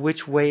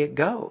which way it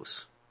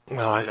goes.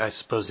 Well, I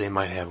suppose they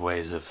might have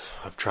ways of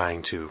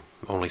trying to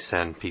only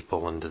send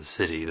people into the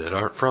city that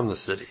aren't from the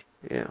city.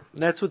 Yeah,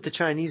 that's what the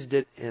Chinese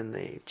did in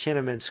the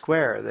Tiananmen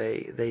Square.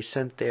 They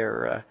sent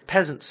their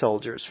peasant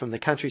soldiers from the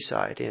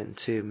countryside in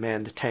to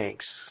man the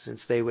tanks.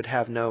 Since they would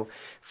have no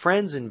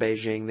friends in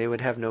Beijing, they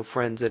would have no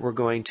friends that were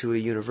going to a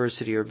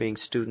university or being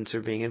students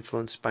or being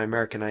influenced by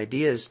American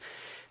ideas.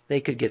 They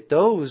could get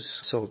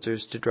those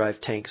soldiers to drive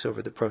tanks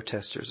over the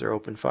protesters or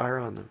open fire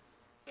on them.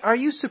 Are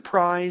you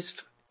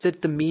surprised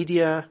that the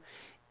media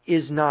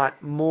is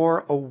not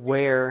more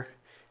aware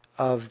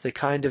of the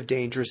kind of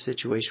dangerous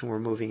situation we're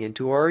moving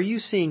into? Or are you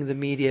seeing the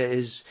media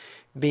is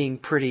being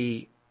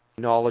pretty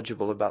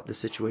knowledgeable about the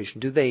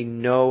situation? Do they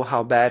know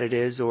how bad it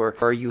is, or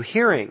are you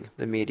hearing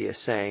the media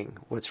saying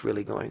what's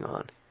really going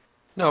on?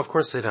 No, of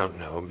course they don't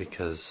know,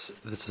 because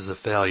this is a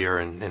failure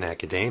in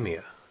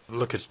academia.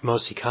 Look at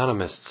most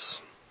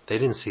economists. They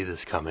didn't see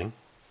this coming.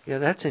 Yeah,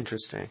 that's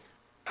interesting.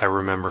 I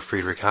remember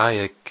Friedrich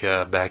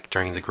Hayek back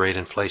during the great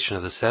inflation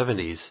of the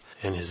 70s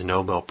in his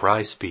Nobel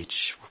Prize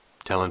speech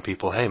telling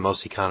people, hey,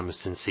 most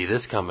economists didn't see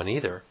this coming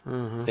either.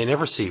 Mm-hmm. They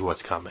never see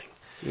what's coming.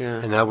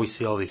 Yeah. And now we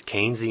see all these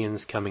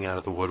Keynesians coming out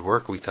of the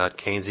woodwork. We thought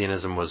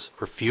Keynesianism was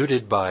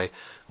refuted by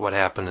what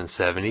happened in the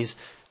 70s.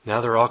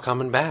 Now they're all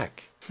coming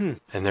back.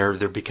 And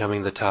they're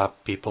becoming the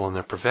top people in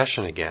their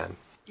profession again.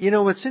 You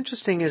know, what's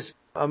interesting is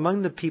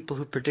among the people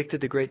who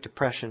predicted the Great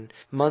Depression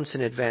months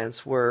in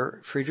advance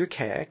were Friedrich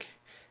Hayek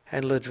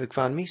and Ludwig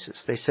von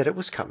Mises. They said it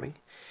was coming.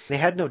 They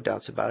had no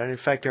doubts about it. In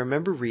fact, I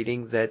remember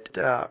reading that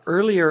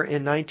earlier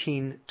in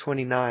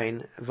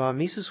 1929, von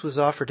Mises was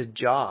offered a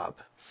job.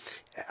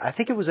 I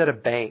think it was at a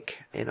bank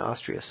in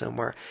Austria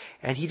somewhere,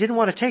 and he didn't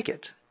want to take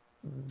it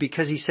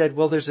because he said,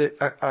 well, there's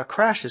a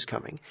crash is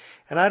coming,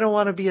 and I don't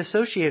want to be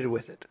associated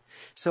with it.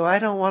 So I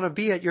don't want to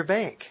be at your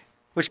bank,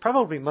 which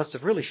probably must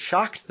have really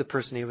shocked the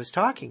person he was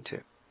talking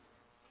to.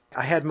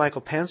 I had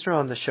Michael Panzer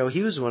on the show.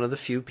 He was one of the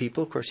few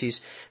people. Of course,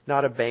 he's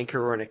not a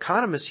banker or an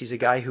economist. He's a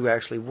guy who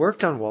actually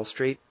worked on Wall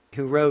Street,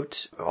 who wrote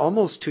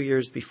almost 2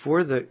 years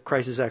before the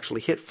crisis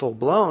actually hit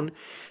full-blown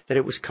that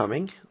it was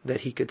coming,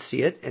 that he could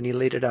see it, and he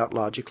laid it out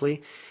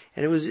logically.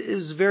 And it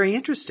was very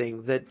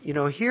interesting that, you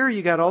know, here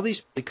you got all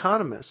these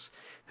economists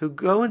who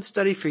go and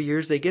study for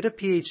years, they get a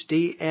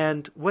PhD,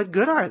 and what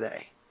good are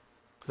they?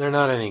 They're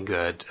not any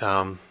good.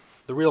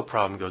 The real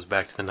problem goes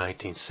back to the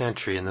 19th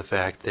century and the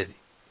fact that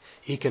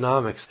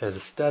economics as a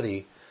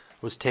study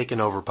was taken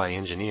over by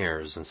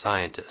engineers and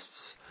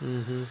scientists.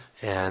 Mm-hmm.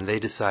 And they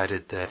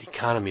decided that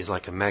economy is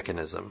like a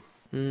mechanism.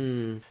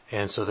 Mm.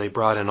 And so they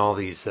brought in all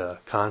these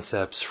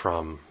concepts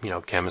from,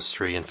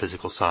 chemistry and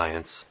physical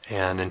science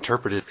and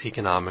interpreted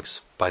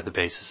economics by the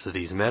basis of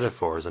these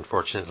metaphors.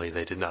 Unfortunately,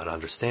 they did not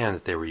understand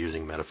that they were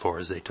using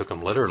metaphors. They took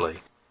them literally.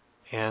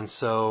 And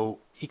so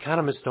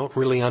economists don't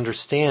really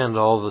understand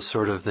all the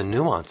sort of the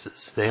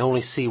nuances. They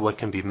only see what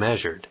can be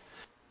measured.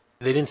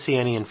 They didn't see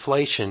any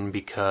inflation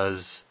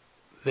because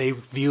they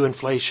view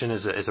inflation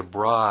as a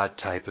broad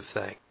type of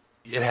thing.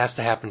 It has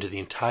to happen to the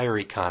entire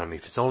economy.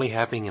 If it's only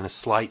happening in a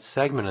slight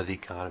segment of the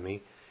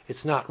economy,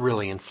 it's not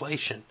really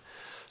inflation.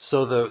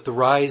 So the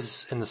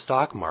rise in the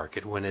stock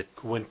market, when it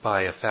went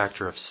by a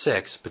factor of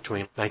 6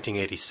 between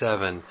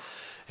 1987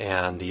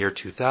 and the year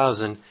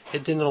 2000,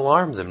 it didn't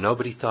alarm them.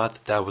 Nobody thought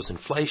that was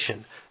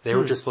inflation. They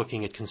were just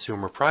looking at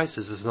consumer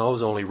prices, as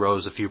those only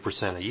rose a few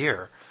percent a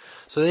year.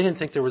 So they didn't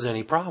think there was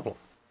any problem.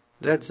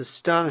 That's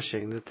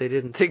astonishing that they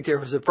didn't think there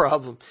was a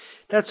problem.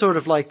 That's sort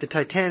of like the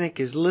Titanic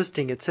is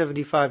listing at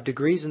 75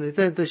 degrees and they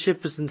think the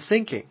ship isn't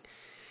sinking.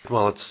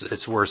 Well,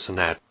 it's worse than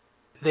that.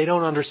 They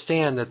don't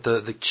understand that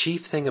the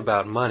chief thing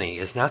about money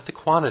is not the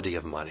quantity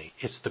of money.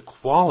 It's the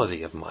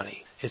quality of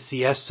money. It's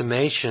the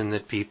estimation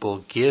that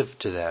people give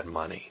to that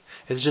money.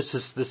 It's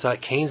just this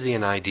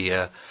Keynesian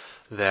idea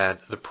that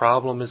the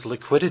problem is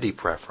liquidity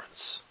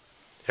preference.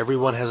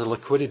 Everyone has a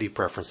liquidity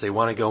preference. They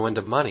want to go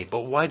into money.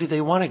 But why do they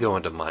want to go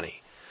into money?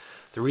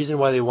 The reason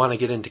why they want to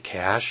get into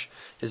cash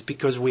is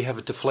because we have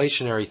a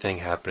deflationary thing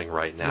happening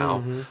right now.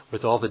 Mm-hmm.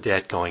 With all the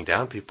debt going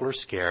down, people are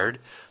scared.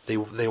 They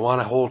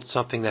want to hold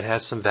something that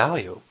has some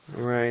value.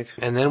 Right.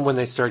 And then when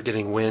they start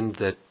getting wind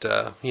that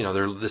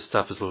this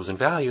stuff is losing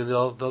value,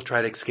 they'll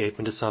try to escape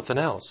into something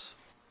else.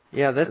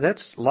 Yeah,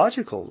 that's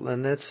logical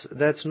and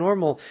that's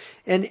normal.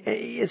 And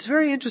it's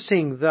very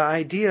interesting, the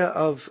idea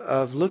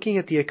of looking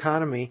at the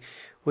economy,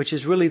 which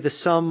is really the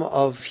sum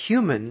of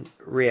human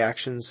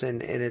reactions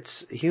and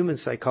its human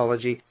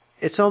psychology.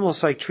 It's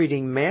almost like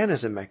treating man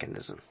as a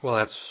mechanism. Well,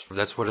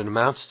 that's what it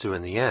amounts to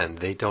in the end.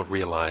 They don't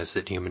realize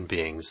that human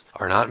beings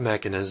are not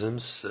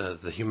mechanisms.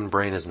 The human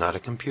brain is not a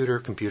computer.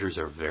 Computers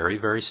are very,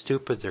 very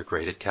stupid. They're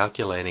great at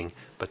calculating,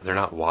 but they're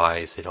not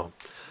wise. They don't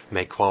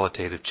make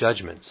qualitative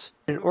judgments.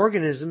 An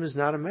organism is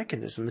not a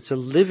mechanism. It's a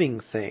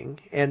living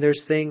thing. And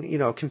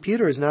a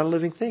computer is not a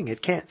living thing.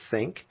 It can't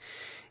think.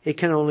 It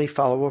can only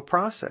follow a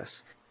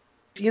process.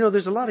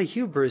 There's a lot of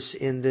hubris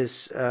in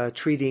this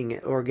treating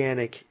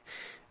organic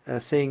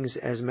things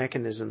as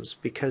mechanisms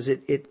because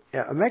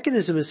a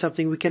mechanism is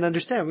something we can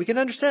understand. We can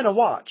understand a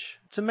watch.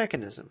 It's a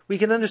mechanism. We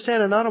can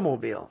understand an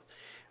automobile.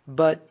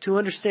 But to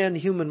understand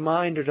the human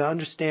mind or to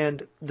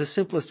understand the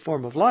simplest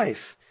form of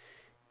life,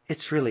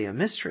 it's really a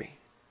mystery.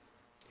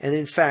 And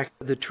in fact,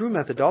 the true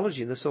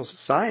methodology in the social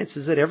science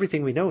is that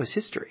everything we know is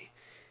history.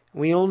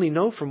 We only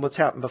know from what's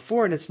happened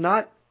before, and it's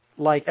not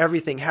like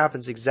everything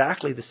happens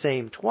exactly the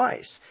same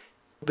twice.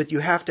 But you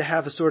have to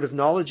have a sort of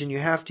knowledge, and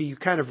you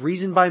kind of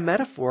reason by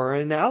metaphor or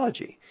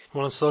analogy.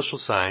 Well, in social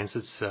science,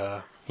 it's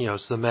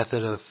it's the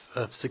method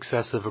of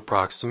successive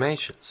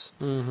approximations.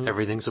 Mm-hmm.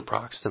 Everything's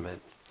approximate.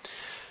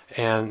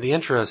 And the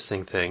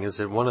interesting thing is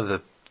that one of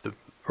the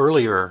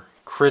earlier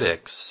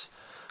critics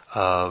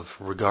of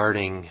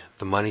regarding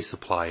the money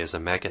supply as a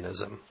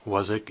mechanism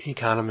was an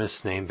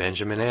economist named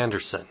Benjamin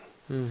Anderson.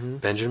 Mm-hmm.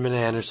 Benjamin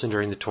Anderson,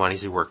 during the 1920s,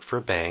 he worked for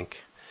a bank.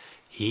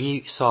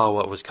 He saw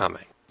what was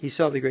coming. He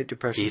saw the Great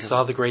Depression coming.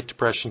 Saw the Great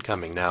Depression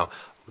coming. Now,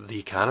 the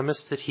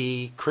economist that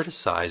he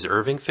criticized,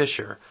 Irving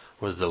Fisher,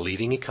 was the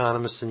leading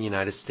economist in the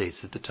United States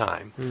at the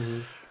time.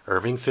 Mm-hmm.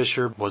 Irving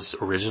Fisher was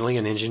originally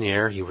an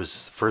engineer. He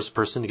was the first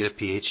person to get a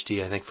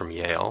PhD, I think, from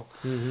Yale.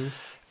 Mm-hmm.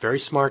 Very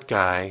smart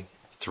guy.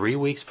 3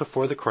 weeks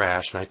before the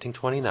crash,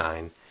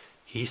 1929,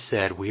 he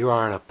said we are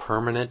on a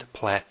permanent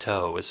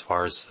plateau as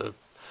far as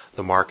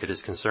the market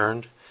is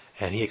concerned,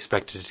 and he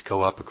expected it to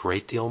go up a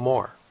great deal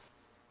more.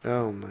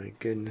 Oh, my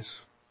goodness.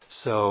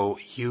 So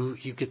you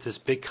get this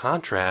big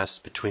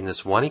contrast between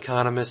this one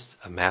economist,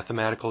 a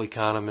mathematical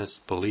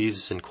economist,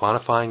 believes in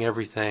quantifying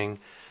everything.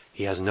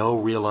 He has no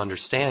real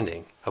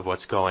understanding of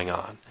what's going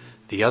on.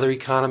 The other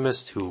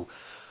economist who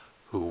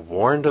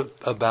warned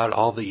about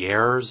all the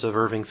errors of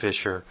Irving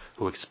Fisher,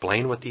 who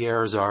explained what the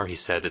errors are. He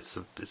said it's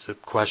a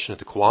question of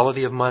the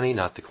quality of money,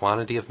 not the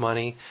quantity of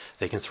money.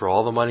 They can throw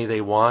all the money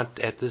they want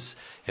at this.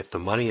 If the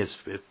money is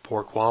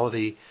poor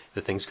quality,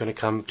 the thing's going to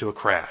come to a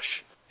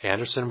crash.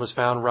 Anderson was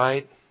found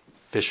right.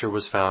 Fisher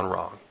was found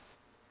wrong.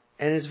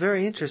 And it's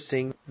very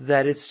interesting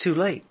that it's too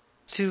late.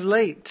 Too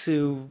late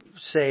to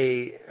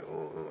say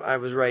I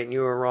was right and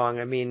you were wrong.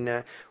 I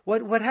mean,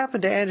 what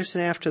happened to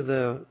Anderson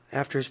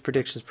after his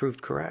predictions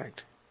proved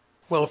correct?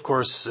 Well, of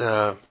course,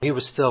 he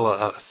was still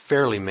a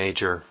fairly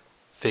major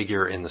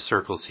figure in the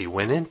circles he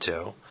went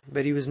into.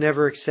 But he was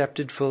never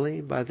accepted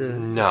fully by the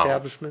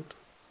establishment?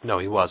 No,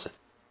 he wasn't.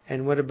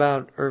 And what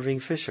about Irving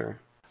Fisher?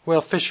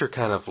 Well, Fisher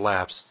kind of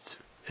lapsed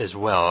as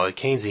well.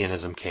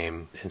 Keynesianism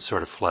came and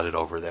sort of flooded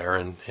over there,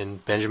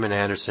 and Benjamin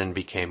Anderson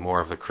became more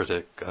of a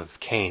critic of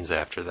Keynes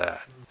after that,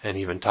 and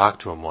even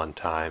talked to him one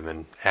time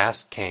and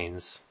asked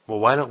Keynes, well,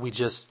 why don't we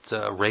just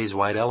raise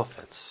white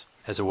elephants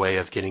as a way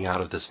of getting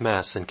out of this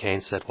mess? And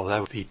Keynes said, well, that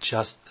would be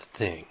just the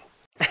thing.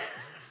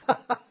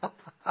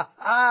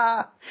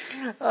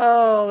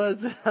 Oh,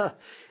 that's...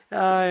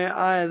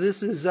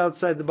 this is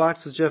Outside the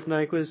Box with Jeff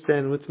Nyquist,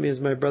 and with me is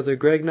my brother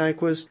Greg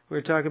Nyquist.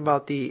 We're talking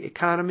about the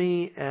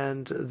economy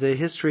and the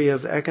history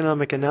of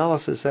economic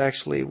analysis,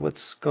 actually,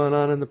 what's gone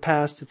on in the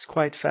past. It's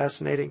quite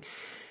fascinating.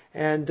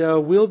 And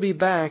we'll be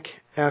back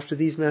after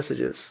these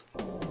messages.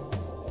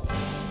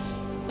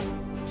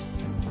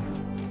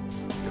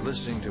 You're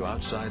listening to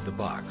Outside the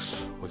Box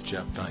with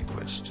Jeff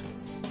Nyquist.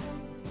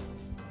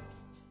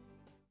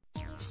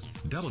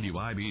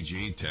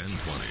 WIBG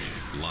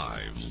 1020,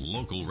 live,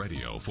 local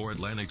radio for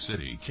Atlantic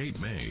City, Cape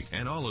May,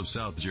 and all of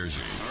South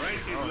Jersey. All right,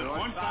 it was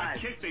one side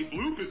kick, they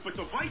blooped it, but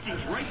the Vikings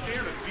right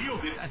there to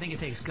field it. I think it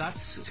takes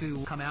guts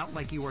to come out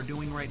like you are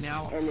doing right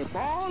now. And if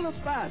all of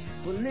us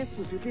will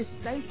listen to this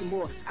station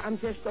more, I'm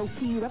just so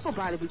keyed up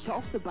about it. We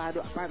talked about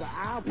it by the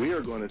hour. We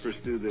are going to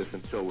pursue this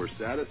until we're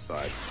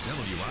satisfied.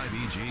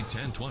 WIBG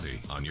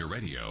 1020 on your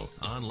radio,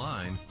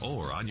 online,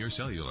 or on your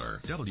cellular.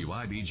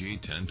 WIBG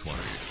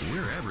 1020.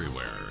 We're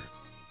everywhere.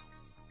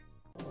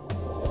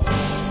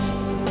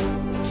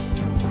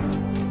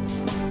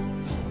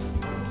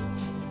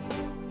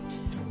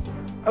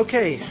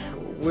 Okay,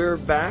 we're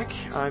back.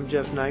 I'm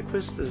Jeff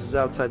Nyquist. This is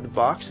Outside the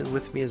Box, and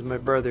with me is my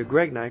brother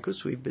Greg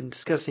Nyquist. We've been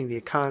discussing the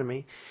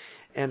economy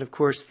and, of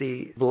course,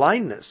 the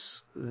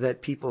blindness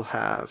that people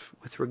have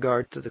with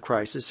regard to the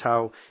crisis,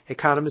 how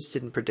economists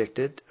didn't predict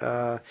it.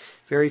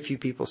 Very few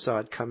people saw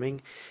it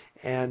coming.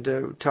 And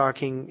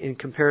talking in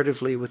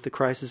comparatively with the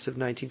crisis of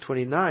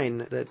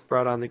 1929 that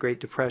brought on the Great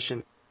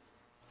Depression.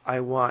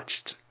 I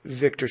watched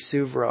Viktor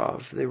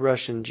Suvorov, the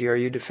Russian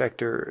GRU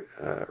defector,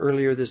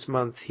 earlier this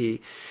month.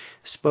 He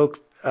spoke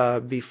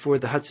before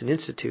the Hudson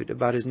Institute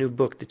about his new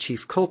book, The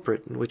Chief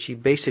Culprit, in which he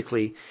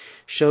basically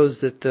shows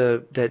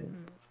that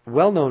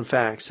well-known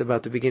facts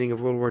about the beginning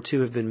of World War II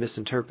have been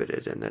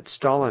misinterpreted, and that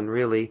Stalin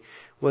really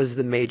was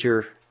the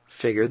major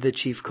figure, the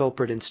chief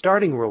culprit in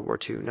starting World War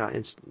II,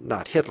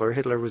 not Hitler.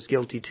 Hitler was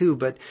guilty too,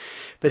 but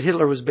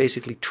Hitler was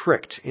basically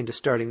tricked into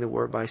starting the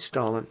war by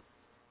Stalin.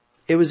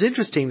 It was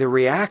interesting, the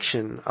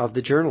reaction of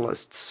the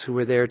journalists who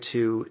were there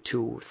to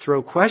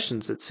throw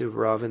questions at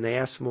Suvorov, and they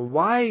asked him, well,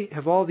 why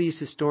have all these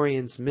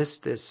historians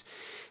missed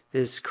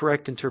this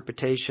correct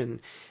interpretation?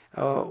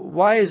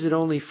 Why is it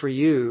only for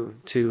you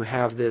to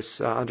have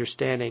this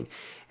understanding?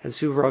 And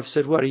Suvorov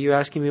said, what, are you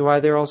asking me why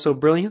they're all so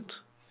brilliant?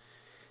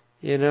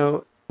 You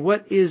know,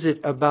 what is it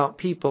about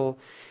people?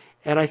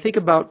 And I think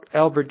about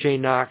Albert J.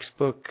 Nock's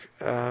book,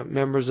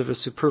 Members of a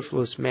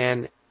Superfluous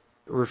Man,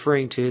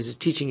 referring to his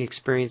teaching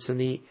experience in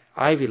the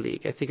Ivy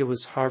League. I think it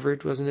was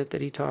Harvard, wasn't it, that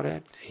he taught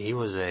at? He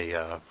was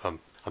a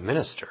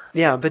minister.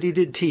 Yeah, but he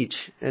did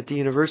teach at the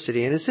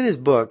university. And it's in his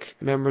book,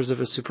 Members of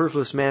a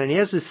Superfluous Man. And he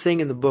has this thing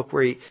in the book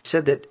where he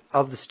said that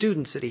of the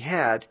students that he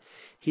had,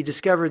 he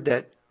discovered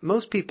that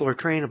most people are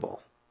trainable.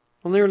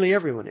 Well, nearly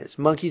everyone is.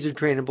 Monkeys are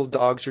trainable,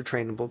 dogs are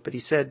trainable. But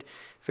he said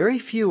very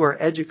few are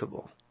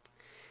educable.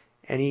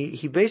 And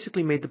he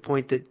basically made the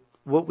point that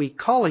what we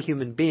call a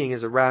human being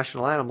is a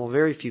rational animal,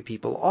 very few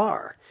people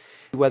are.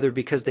 Whether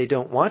because they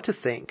don't want to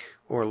think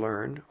or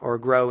learn or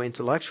grow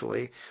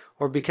intellectually,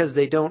 or because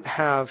they don't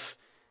have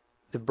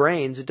the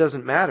brains, it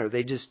doesn't matter.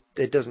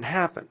 It doesn't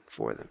happen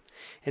for them.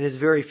 And there's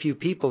very few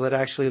people that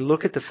actually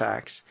look at the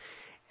facts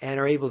and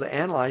are able to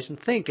analyze and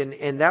think.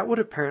 And that would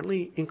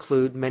apparently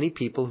include many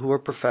people who are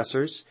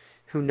professors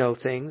who know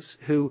things,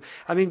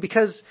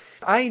 because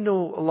I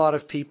know a lot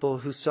of people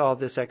who saw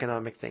this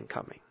economic thing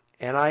coming.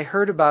 And I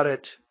heard about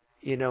it,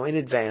 in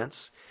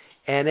advance.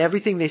 And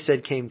everything they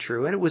said came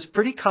true. And it was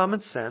pretty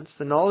common sense.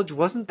 The knowledge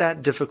wasn't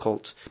that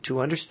difficult to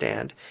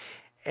understand.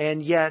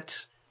 And yet,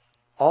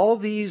 all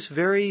these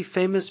very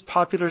famous,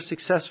 popular,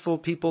 successful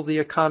people, the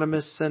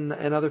economists and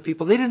other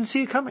people, they didn't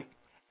see it coming.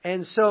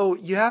 And so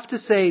you have to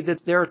say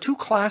that there are two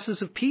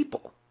classes of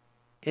people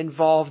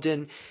involved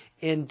in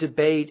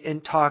debate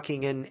and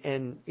talking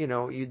and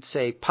you'd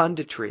say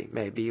punditry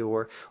maybe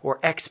or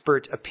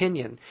expert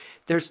opinion.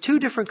 There's two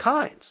different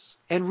kinds.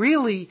 And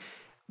really,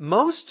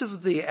 most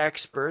of the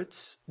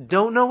experts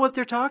don't know what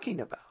they're talking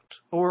about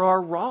or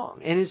are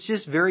wrong. And it's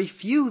just very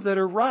few that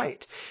are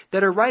right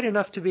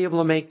enough to be able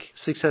to make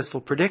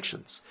successful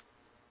predictions.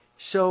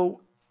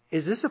 So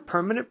is this a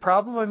permanent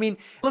problem? I mean,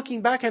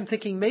 looking back, I'm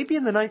thinking maybe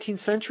in the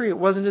 19th century it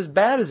wasn't as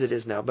bad as it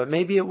is now, but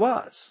maybe it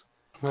was.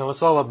 Well,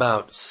 it's all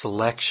about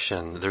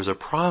selection. There's a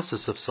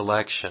process of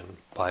selection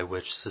by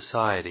which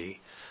society,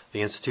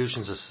 the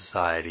institutions of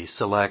society,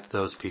 select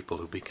those people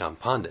who become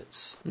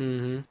pundits.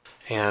 Mm-hmm.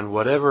 And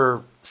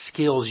whatever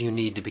skills you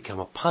need to become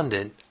a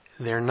pundit,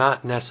 they're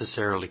not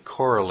necessarily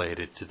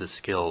correlated to the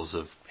skills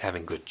of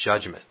having good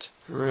judgment.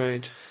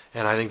 Right.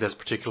 And I think that's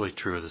particularly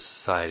true of the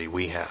society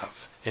we have,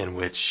 in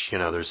which,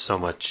 there's so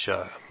much,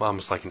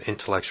 almost like an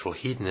intellectual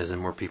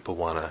hedonism where people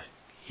want to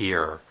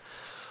hear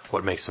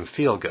what makes them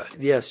feel good.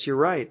 Yes, you're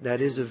right. That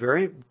is a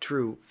very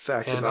true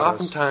fact and about us.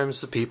 And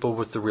oftentimes the people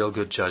with the real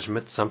good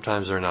judgment,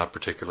 sometimes they're not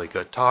particularly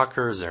good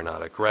talkers, they're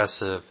not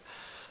aggressive,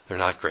 they're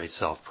not great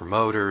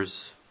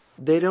self-promoters.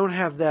 They don't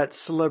have that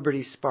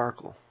celebrity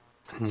sparkle.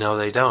 No,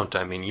 they don't.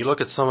 I mean, you look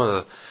at some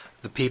of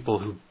the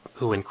people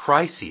who in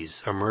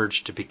crises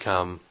emerged to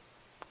become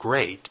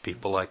great,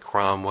 people like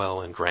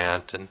Cromwell and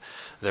Grant, and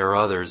there are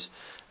others.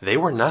 They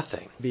were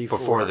nothing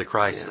before the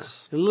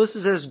crisis. Yeah.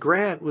 Ulysses S.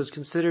 Grant was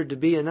considered to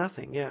be a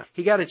nothing, yeah.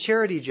 He got a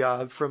charity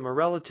job from a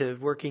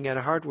relative working at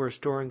a hardware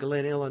store in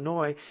Galena,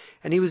 Illinois,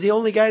 and he was the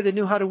only guy that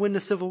knew how to win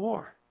the Civil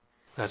War.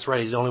 That's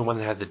right. He's the only one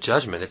that had the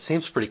judgment. It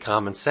seems pretty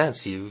common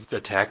sense. You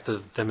attack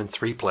them in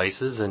 3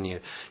 places, and you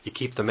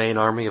keep the main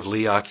army of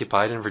Lee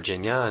occupied in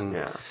Virginia, and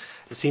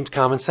it seems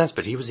common sense,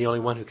 but he was the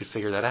only one who could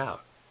figure that out.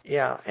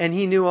 Yeah, and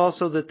he knew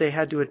also that they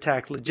had to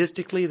attack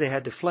logistically, they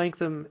had to flank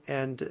them,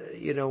 and,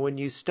 when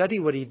you study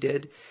what he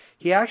did,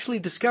 he actually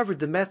discovered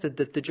the method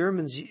that the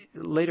Germans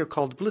later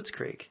called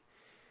Blitzkrieg,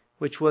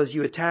 which was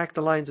you attack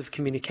the lines of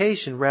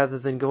communication rather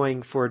than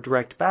going for a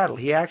direct battle.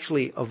 He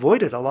actually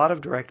avoided a lot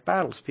of direct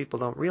battles. People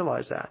don't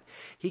realize that.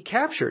 He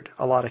captured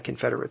a lot of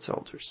Confederate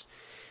soldiers.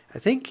 I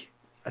think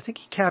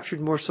he captured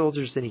more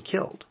soldiers than he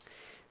killed,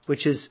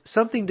 which is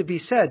something to be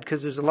said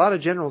because there's a lot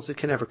of generals that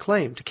can never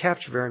claim to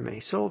capture very many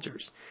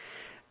soldiers.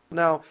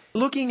 Now,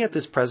 looking at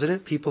this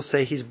president, people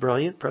say he's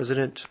brilliant,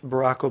 President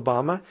Barack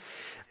Obama.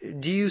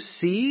 Do you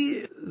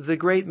see the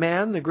great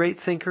man, the great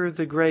thinker,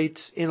 the great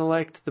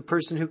intellect, the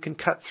person who can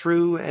cut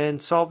through and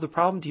solve the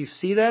problem? Do you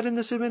see that in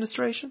this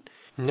administration?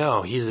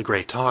 No, he's a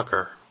great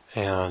talker.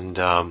 And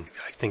I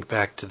think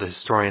back to the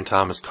historian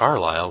Thomas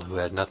Carlyle, who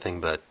had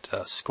nothing but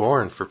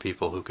scorn for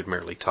people who could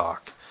merely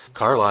talk.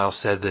 Carlyle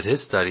said that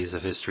his studies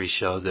of history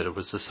showed that it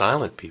was the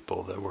silent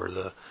people that were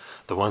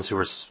the ones who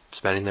were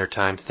spending their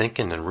time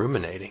thinking and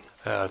ruminating.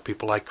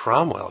 People like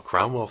Cromwell.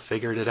 Cromwell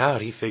figured it out.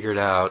 He figured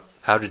out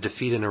how to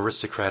defeat an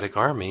aristocratic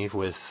army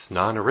with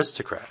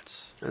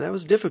non-aristocrats. And that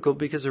was difficult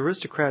because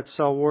aristocrats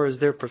saw war as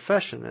their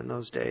profession in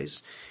those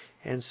days.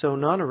 And so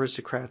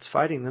non-aristocrats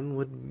fighting them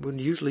would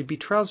usually be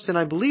trounced. And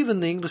I believe in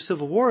the English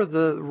Civil War,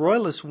 the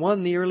Royalists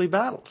won the early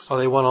battles. Oh,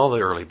 they won all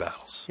the early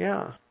battles.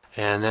 Yeah.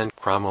 And then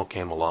Cromwell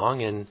came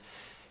along, and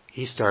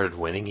he started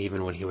winning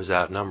even when he was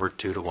outnumbered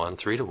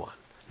 2-1, 3-1.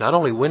 Not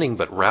only winning,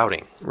 but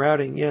routing.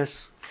 Routing,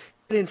 yes.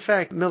 In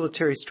fact,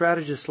 military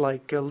strategists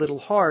like Little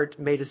Hart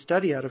made a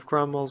study out of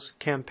Cromwell's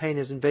campaign.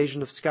 His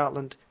invasion of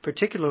Scotland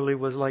particularly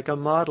was like a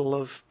model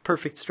of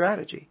perfect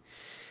strategy.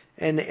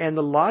 And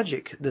the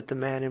logic that the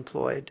man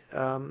employed,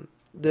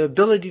 the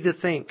ability to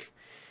think,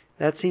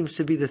 that seems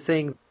to be the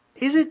thing.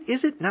 Is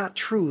it not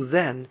true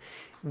then,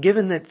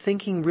 given that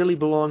thinking really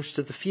belongs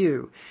to the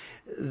few,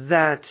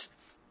 that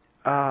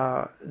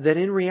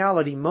in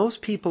reality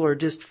most people are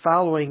just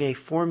following a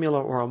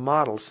formula or a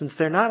model, since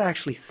they're not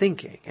actually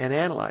thinking and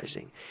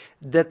analyzing,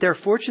 that their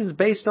fortune's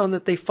based on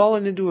that they've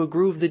fallen into a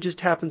groove that just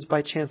happens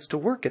by chance to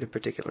work at a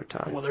particular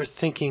time? Well, they're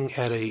thinking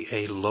at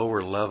a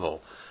lower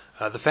level.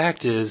 The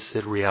fact is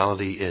that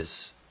reality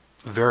is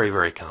very,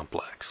 very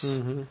complex.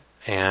 Mm-hmm.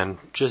 And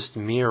just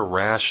mere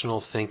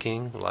rational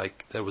thinking,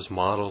 like that was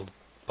modeled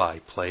by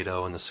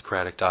Plato and the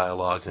Socratic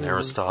dialogues and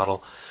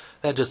Aristotle,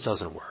 that just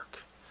doesn't work.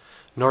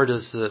 Nor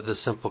does the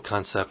simple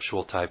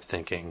conceptual type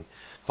thinking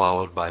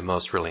followed by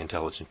most really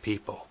intelligent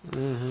people.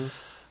 Mm-hmm.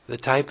 The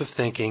type of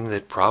thinking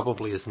that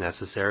probably is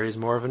necessary is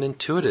more of an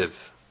intuitive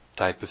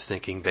type of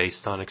thinking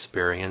based on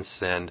experience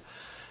and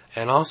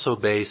also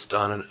based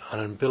on an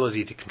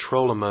ability to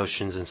control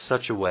emotions in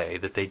such a way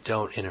that they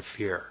don't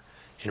interfere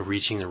in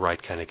reaching the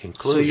right kind of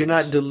conclusions. So you're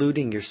not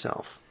deluding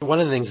yourself. One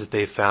of the things that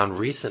they found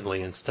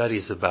recently in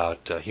studies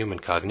about human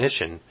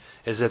cognition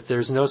is that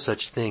there's no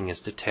such thing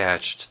as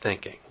detached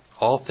thinking.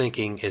 All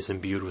thinking is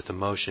imbued with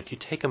emotion. If you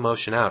take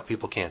emotion out,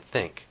 people can't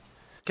think.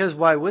 Because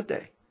why would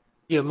they?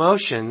 The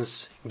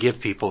emotions give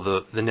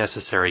people the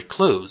necessary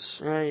clues.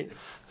 Right.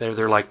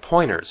 They're like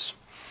pointers.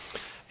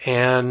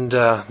 And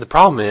the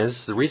problem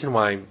is, the reason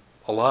why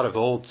a lot of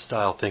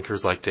old-style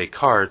thinkers like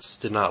Descartes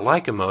did not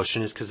like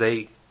emotion is because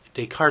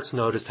Descartes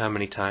noticed how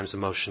many times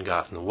emotion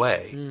got in the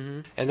way.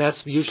 Mm-hmm. And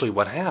that's usually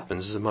what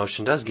happens, is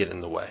emotion does get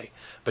in the way.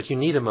 But you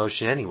need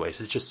emotion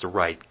anyways. It's just the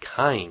right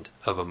kind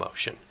of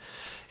emotion.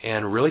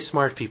 And really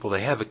smart people,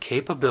 they have a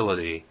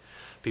capability,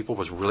 people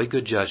with really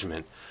good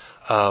judgment,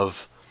 of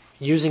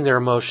using their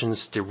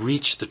emotions to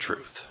reach the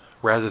truth,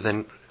 rather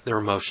than their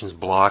emotions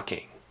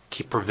blocking,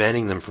 keep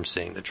preventing them from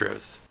seeing the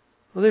truth.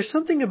 Well, there's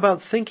something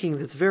about thinking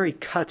that's very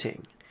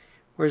cutting,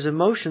 whereas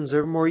emotions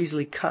are more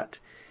easily cut.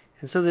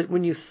 And so that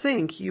when you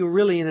think, you're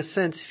really, in a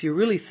sense, if you're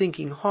really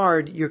thinking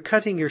hard, you're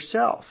cutting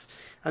yourself.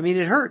 I mean,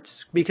 it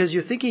hurts because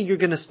you're thinking you're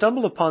going to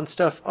stumble upon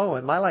stuff. Oh,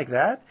 am I like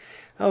that?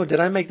 Oh, did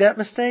I make that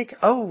mistake?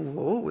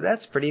 Oh,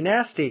 that's pretty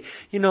nasty.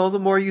 You know, the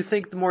more you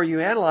think, the more you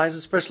analyze,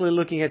 especially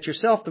looking at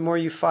yourself, the more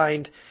you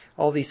find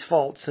all these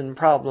faults and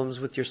problems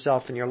with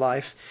yourself and your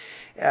life.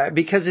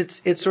 Because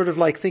it's sort of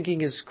like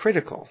thinking is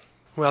critical.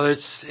 Well,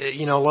 it's,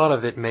 a lot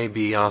of it may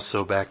be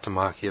also back to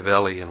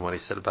Machiavelli and what he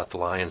said about the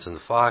lions and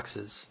the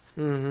foxes.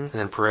 Mm-hmm. And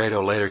then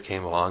Pareto later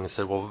came along and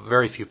said, well,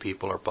 very few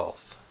people are both.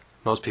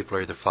 Most people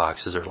are either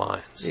foxes or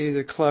lions. They're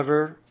either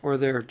clever or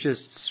they're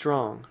just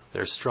strong.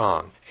 They're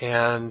strong.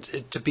 And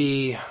to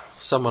be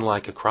someone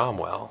like a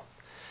Cromwell,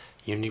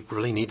 you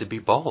really need to be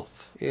both.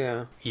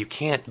 Yeah. You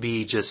can't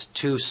be just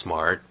too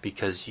smart,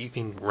 because you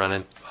can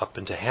run up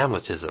into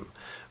Hamletism,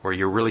 where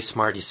you're really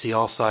smart, you see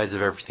all sides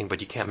of everything,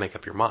 but you can't make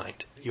up your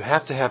mind. You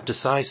have to have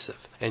decisive,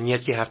 and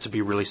yet you have to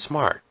be really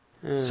smart.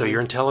 Mm-hmm. So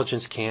your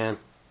intelligence can't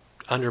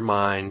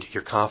undermine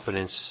your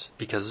confidence,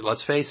 because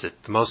let's face it,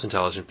 the most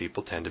intelligent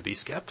people tend to be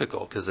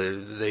skeptical, because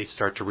they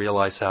start to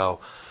realize how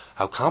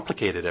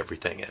complicated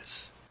everything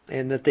is.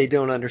 And that they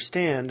don't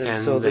understand,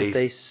 and so that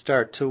they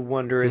start to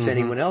wonder if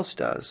anyone else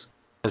does.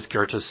 As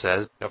Goethe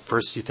says, at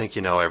first you think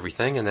you know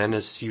everything, and then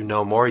as you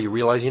know more, you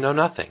realize you know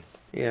nothing.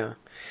 Yeah.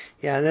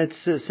 Yeah, and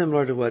that's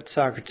similar to what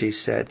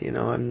Socrates said,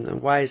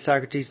 and why is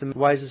Socrates the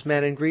wisest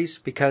man in Greece?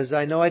 Because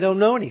I know I don't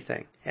know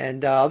anything.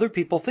 And other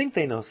people think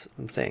they know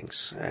some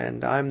things,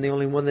 and I'm the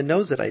only one that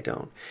knows that I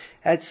don't.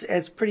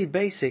 That's pretty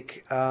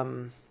basic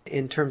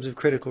in terms of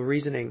critical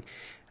reasoning.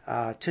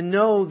 To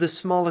know the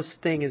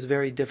smallest thing is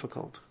very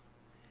difficult.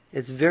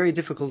 It's very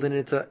difficult, and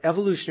it's an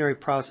evolutionary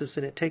process,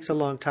 and it takes a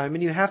long time,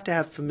 and you have to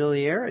have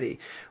familiarity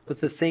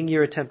with the thing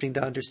you're attempting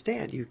to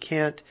understand. You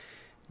can't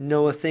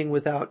know a thing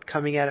without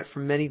coming at it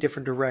from many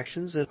different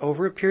directions and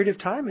over a period of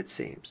time, it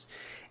seems.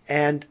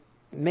 And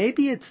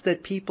maybe it's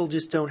that people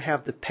just don't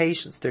have the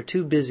patience. They're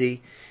too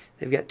busy.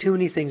 They've got too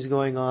many things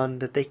going on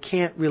that they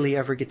can't really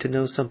ever get to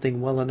know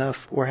something well enough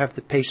or have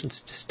the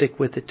patience to stick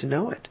with it to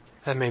know it.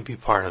 That may be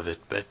part of it,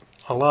 but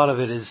a lot of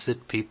it is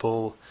that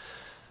people,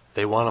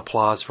 they want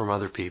applause from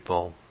other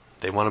people.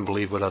 They want to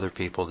believe what other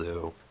people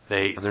do.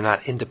 They're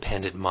not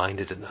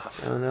independent-minded enough.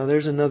 Oh, no,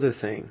 there's another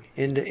thing.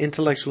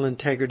 Intellectual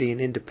integrity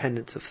and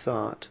independence of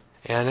thought.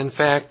 And in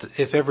fact,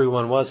 if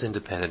everyone was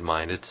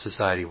independent-minded,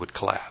 society would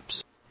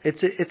collapse.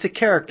 It's a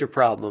character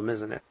problem,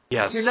 isn't it?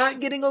 Yes. You're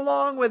not getting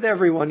along with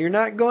everyone. You're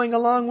not going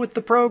along with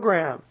the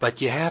program.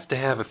 But you have to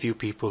have a few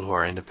people who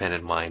are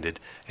independent-minded.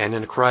 And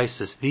in a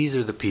crisis, these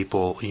are the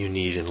people you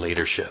need in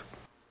leadership.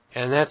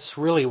 And that's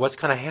really what's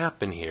going to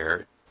happen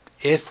here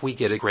if we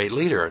get a great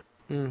leader.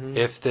 Mm-hmm.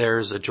 If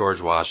there's a George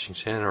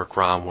Washington or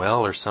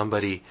Cromwell or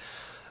somebody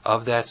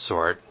of that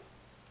sort,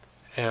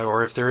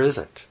 or if there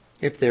isn't.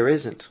 If there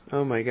isn't,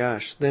 oh my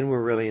gosh, then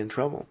we're really in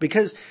trouble.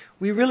 Because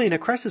we really, in a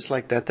crisis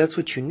like that, that's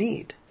what you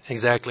need.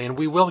 Exactly, and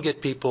we will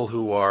get people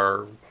who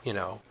are,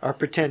 are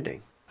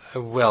pretending.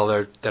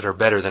 Well, that are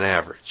better than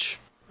average.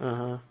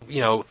 Uh-huh.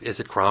 Is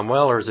it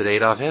Cromwell or is it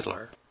Adolf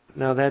Hitler?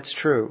 No, that's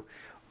true.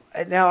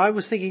 Now, I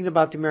was thinking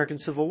about the American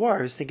Civil War.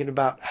 I was thinking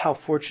about how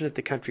fortunate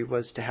the country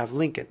was to have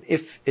Lincoln.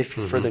 If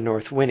you're for the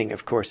North winning,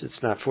 of course,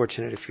 it's not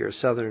fortunate if you're a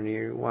Southerner and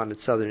you wanted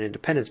Southern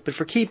independence. But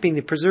for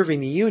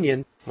preserving the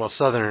Union... Well,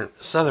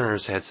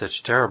 Southerners had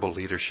such terrible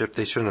leadership,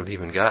 they shouldn't have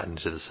even gotten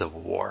to the Civil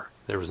War.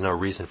 There was no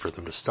reason for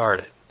them to start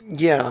it.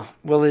 Yeah,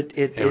 well,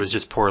 it was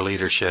just poor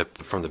leadership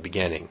from the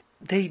beginning.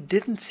 They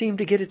didn't seem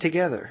to get it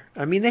together.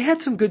 I mean, they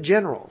had some good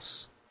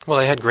generals. Well,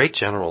 they had great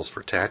generals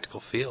for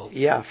tactical field.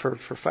 Yeah, for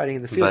fighting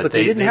in the field, but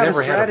they didn't have a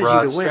strategy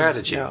to win.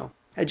 Strategy. No.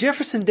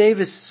 Jefferson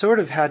Davis sort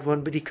of had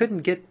one, but he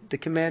couldn't get the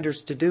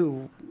commanders to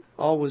do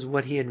always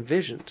what he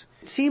envisioned.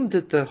 It seemed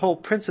that the whole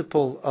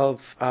principle of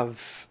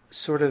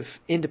sort of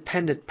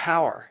independent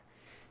power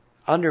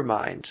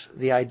undermined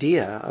the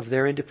idea of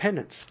their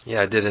independence.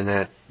 Yeah, it did in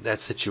that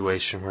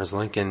situation, whereas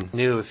Lincoln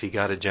knew if he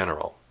got a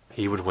general,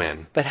 he would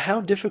win. But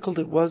how difficult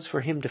it was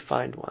for him to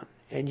find one.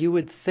 And you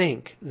would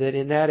think that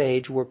in that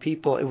age where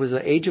people, it was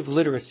an age of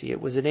literacy,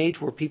 it was an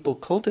age where people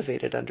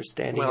cultivated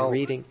understanding and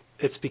reading.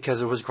 It's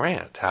because it was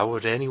Grant. How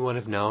would anyone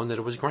have known that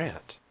it was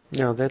Grant?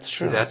 No, that's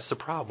true. See, that's the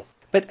problem.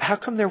 But how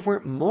come there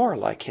weren't more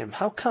like him?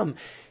 How come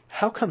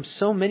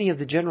so many of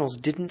the generals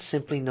didn't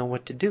simply know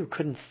what to do,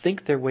 couldn't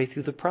think their way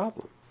through the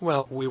problem?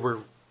 Well, we were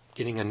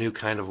getting a new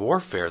kind of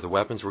warfare. The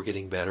weapons were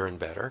getting better and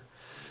better.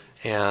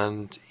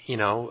 And,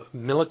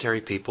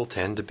 military people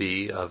tend to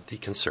be of the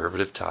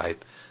conservative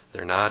type.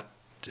 They're not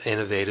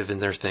innovative in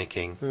their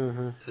thinking.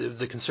 Mm-hmm.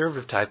 The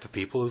conservative type of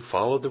people who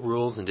followed the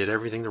rules and did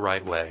everything the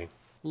right way.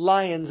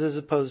 Lions as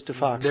opposed to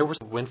foxes. There was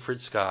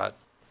Winfield Scott,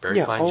 very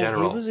fine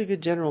general. He was a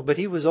good general, but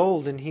he was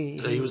old and he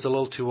was a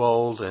little too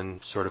old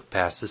and sort of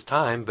past his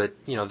time. But,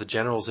 the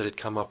generals that had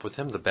come up with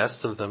him, the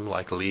best of them,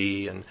 like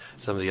Lee and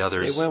some of the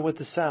others. They went with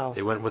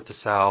the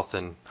South.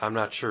 And I'm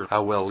not sure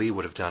how well Lee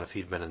would have done if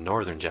he'd been a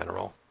northern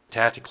general.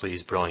 Tactically,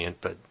 he's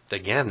brilliant, but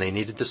again, they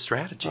needed the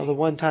strategy. Well, the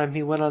one time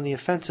he went on the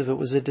offensive, it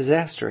was a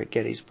disaster at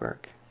Gettysburg.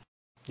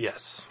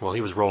 Yes. Well,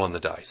 he was rolling the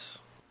dice.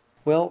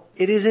 Well,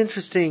 it is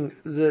interesting,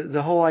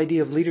 the whole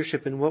idea of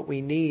leadership and what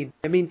we need.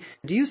 I mean,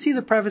 do you see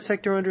the private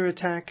sector under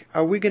attack?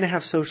 Are we going to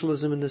have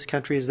socialism in this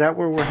country? Is that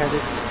where we're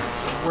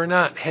headed? We're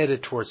not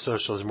headed towards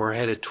socialism. We're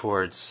headed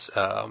towards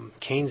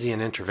Keynesian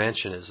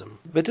interventionism.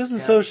 But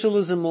doesn't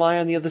socialism lie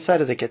on the other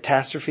side of the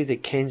catastrophe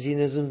that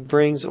Keynesianism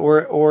brings,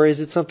 or is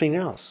it something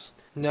else?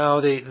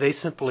 No, they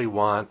simply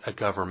want a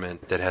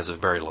government that has a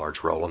very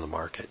large role in the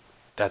market.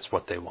 That's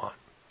what they want.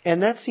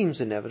 And that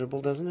seems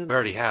inevitable, doesn't it? We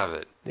already have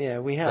it. Yeah,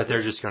 we have But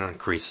they're just going to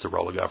increase the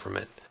role of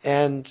government.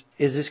 And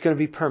is this going to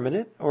be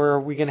permanent, or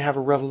are we going to have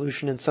a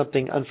revolution in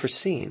something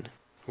unforeseen?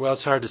 Well,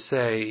 it's hard to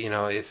say.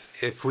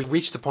 If we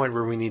reach the point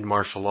where we need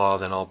martial law,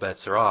 then all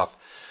bets are off.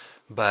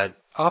 But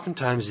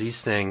oftentimes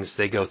these things,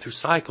 they go through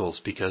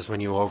cycles, because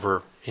when you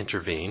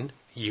over-intervene,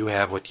 you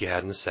have what you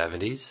had in the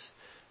 70s.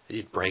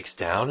 It breaks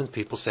down and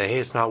people say, hey,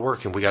 it's not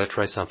working. We got to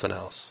try something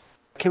else.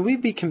 Can we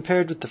be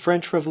compared with the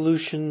French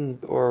Revolution,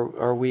 or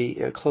are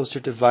we closer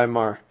to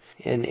Weimar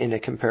in a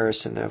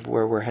comparison of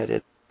where we're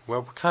headed?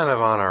 Well, we're kind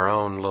of on our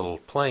own little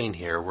plane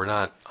here. We're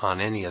not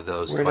on any of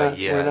those quite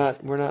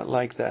yet. We're not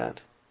like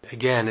that.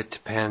 Again, it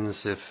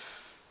depends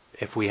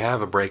if we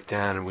have a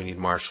breakdown and we need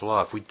martial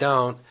law. If we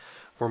don't,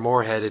 we're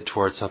more headed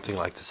towards something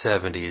like the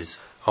 70s,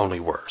 only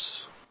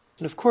worse.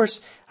 And of course,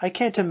 I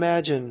can't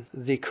imagine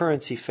the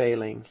currency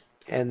failing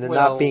and there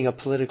not being a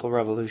political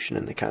revolution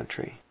in the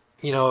country.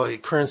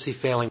 Currency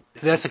failing,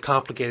 that's a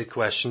complicated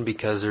question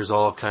because there's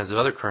all kinds of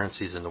other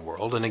currencies in the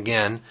world. And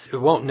again, it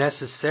won't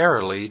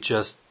necessarily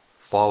just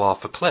fall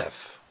off a cliff.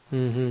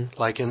 Mm-hmm.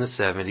 Like in the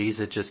 70s,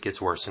 it just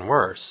gets worse and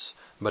worse.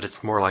 But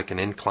it's more like an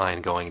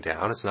incline going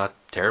down. It's not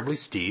terribly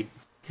steep.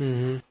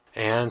 Mm-hmm.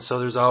 And so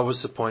there's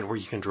always a point where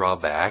you can draw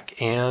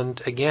back.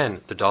 And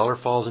again, the dollar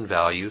falls in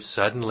value.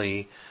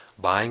 Suddenly,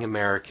 buying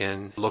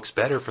American looks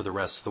better for the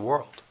rest of the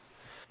world.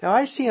 Now,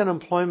 I see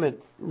unemployment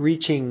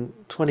reaching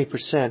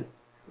 20%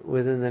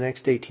 within the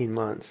next 18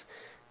 months.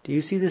 Do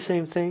you see the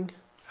same thing?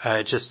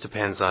 It just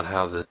depends on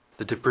how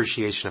the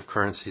depreciation of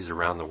currencies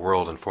around the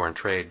world and foreign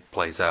trade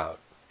plays out.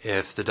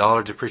 If the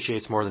dollar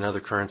depreciates more than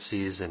other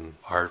currencies and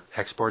our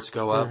exports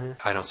go up,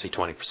 I don't see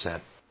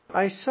 20%.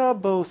 I saw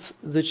both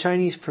the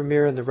Chinese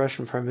premier and the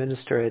Russian prime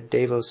minister at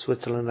Davos,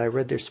 Switzerland. I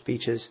read their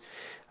speeches.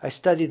 I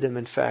studied them,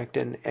 in fact,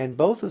 and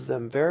both of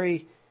them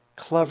very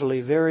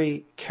cleverly,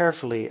 very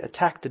carefully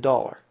attacked the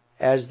dollar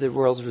as the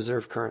world's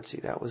reserve currency.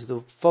 That was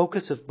the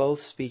focus of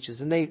both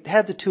speeches. And they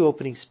had the two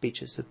opening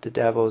speeches at the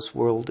Davos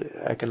World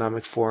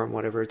Economic Forum,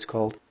 whatever it's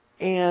called.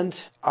 And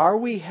are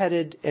we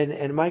headed,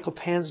 and Michael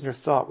Pansner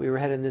thought we were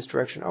headed in this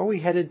direction, are we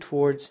headed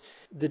towards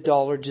the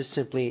dollar just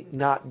simply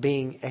not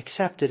being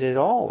accepted at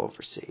all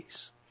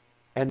overseas?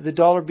 And the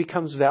dollar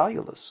becomes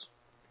valueless.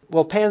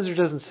 Well, Pansner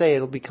doesn't say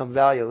it'll become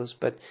valueless,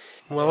 but...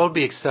 Well, it'll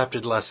be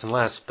accepted less and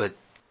less, but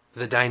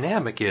the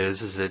dynamic is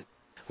that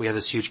we have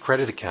this huge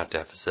credit account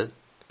deficit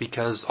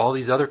because all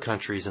these other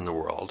countries in the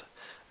world,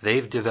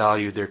 they've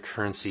devalued their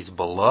currencies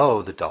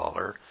below the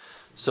dollar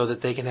so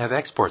that they can have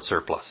export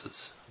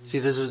surpluses. See,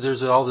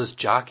 there's all this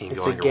jockeying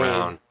going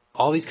around.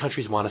 All these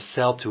countries want to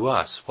sell to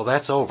us. Well,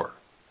 that's over.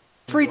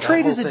 Free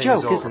trade is a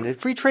joke, isn't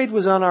it? Free trade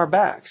was on our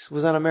backs,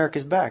 was on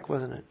America's back,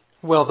 wasn't it?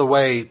 Well,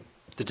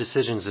 the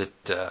decisions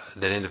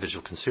that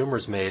individual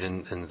consumers made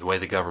and the way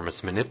the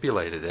governments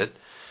manipulated it,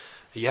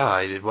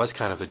 it was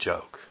kind of a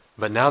joke.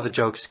 But now the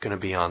joke's going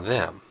to be on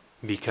them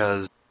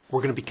because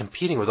we're going to be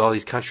competing with all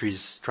these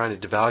countries trying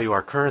to devalue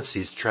our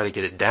currencies to try to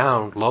get it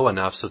down low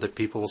enough so that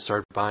people will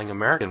start buying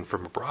American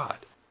from abroad.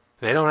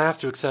 They don't have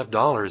to accept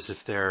dollars if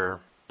they're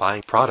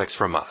buying products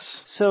from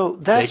us. So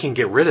they can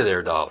get rid of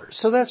their dollars.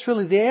 So that's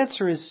really the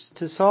answer is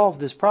to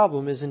solve this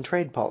problem is in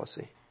trade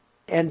policy.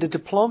 And the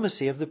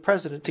diplomacy of the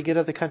president to get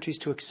other countries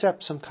to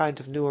accept some kind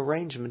of new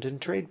arrangement in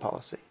trade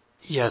policy.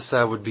 Yes,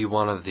 that would be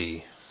one of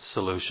the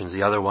solutions.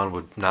 The other one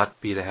would not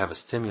be to have a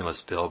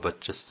stimulus bill,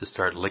 but just to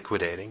start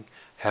liquidating,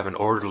 have an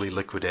orderly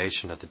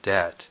liquidation of the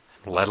debt,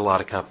 let a lot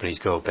of companies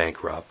go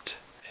bankrupt,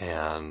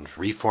 and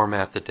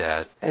reformat the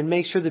debt. And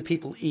make sure that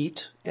people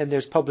eat and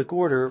there's public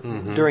order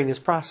during this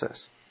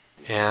process.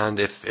 And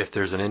if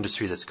there's an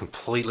industry that's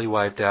completely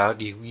wiped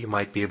out, you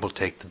might be able to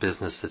take the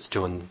business that's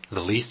doing the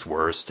least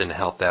worst and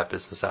help that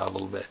business out a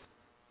little bit.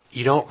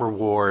 You don't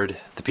reward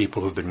the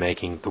people who've been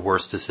making the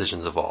worst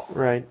decisions of all.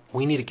 Right.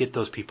 We need to get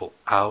those people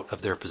out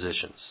of their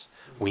positions.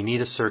 We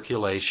need a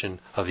circulation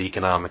of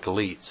economic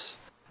elites.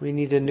 We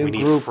need a new group.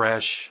 We need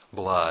fresh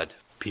blood,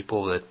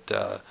 people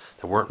that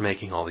weren't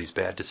making all these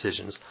bad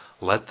decisions.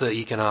 Let the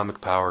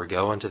economic power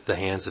go into the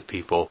hands of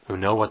people who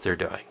know what they're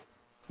doing.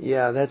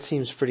 Yeah, that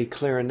seems pretty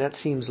clear, and that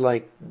seems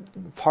like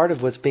part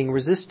of what's being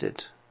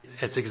resisted.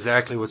 It's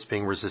exactly what's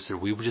being resisted.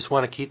 We just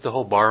want to keep the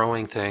whole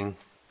borrowing thing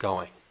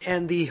going.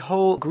 And the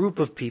whole group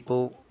of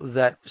people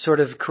that sort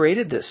of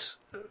created this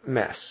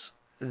mess,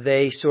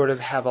 they sort of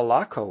have a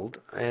lockhold,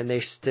 and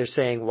they're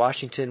saying,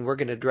 Washington, we're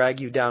going to drag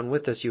you down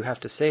with us. You have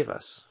to save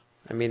us.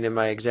 I mean, am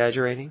I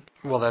exaggerating?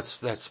 Well,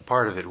 that's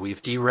part of it.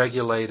 We've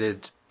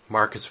deregulated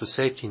markets with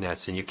safety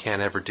nets, and you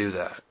can't ever do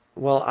that.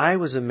 Well, I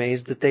was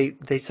amazed that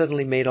they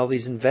suddenly made all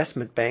these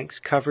investment banks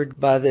covered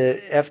by the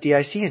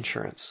FDIC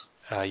insurance.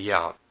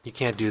 Yeah, you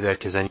can't do that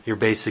because then you're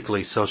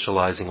basically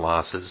socializing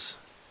losses.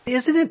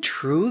 Isn't it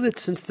true that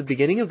since the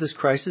beginning of this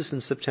crisis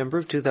in September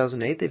of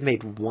 2008, they've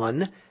made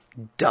one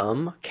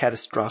dumb,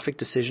 catastrophic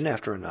decision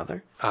after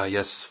another?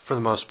 Yes, for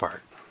the most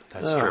part.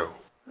 That's true.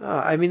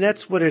 I mean,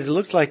 that's what it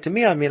looks like to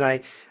me. I mean,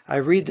 I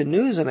read the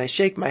news and I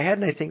shake my head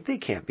and I think, they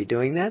can't be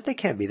doing that. They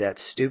can't be that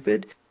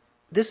stupid.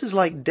 This is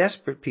like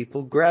desperate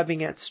people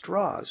grabbing at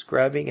straws,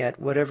 grabbing at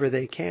whatever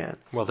they can.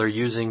 Well, they're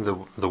using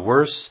the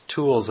worst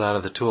tools out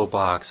of the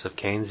toolbox of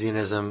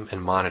Keynesianism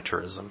and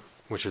monetarism,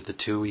 which are the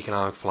two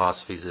economic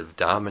philosophies that have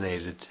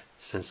dominated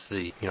since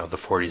the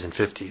 40s and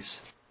 50s.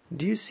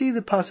 Do you see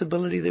the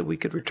possibility that we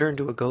could return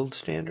to a gold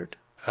standard?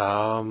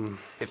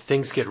 If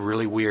things get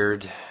really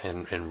weird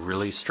and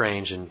really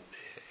strange, and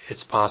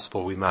it's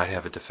possible we might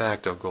have a de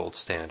facto gold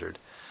standard,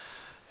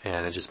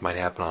 and it just might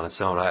happen on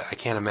its own. I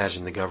can't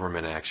imagine the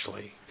government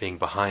actually being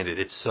behind it.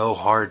 It's so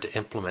hard to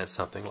implement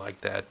something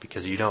like that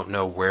because you don't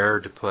know where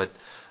to put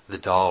the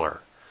dollar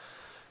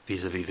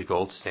vis-a-vis the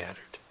gold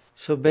standard.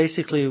 So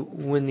basically,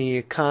 when the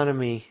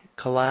economy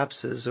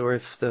collapses, or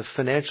if the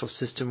financial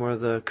system or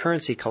the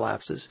currency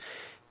collapses,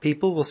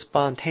 people will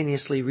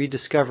spontaneously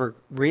rediscover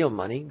real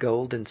money,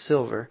 gold and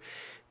silver,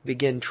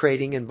 begin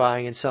trading and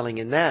buying and selling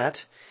in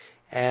that,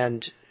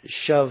 and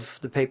shove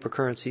the paper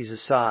currencies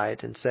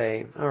aside and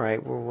say, all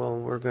right,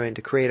 we're going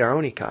to create our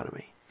own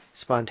economy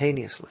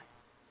spontaneously.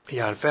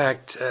 Yeah, in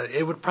fact,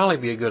 it would probably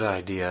be a good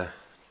idea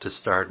to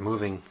start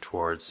moving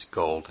towards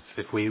gold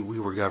if we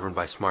were governed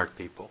by smart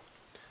people.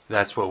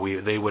 That's what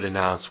they would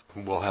announce.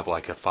 We'll have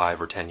like a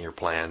 5 or 10 year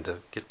plan to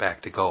get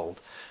back to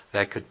gold.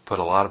 That could put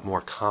a lot of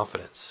more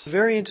confidence.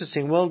 Very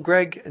interesting. Well,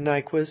 Greg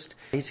Nyquist,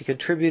 he's a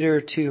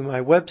contributor to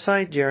my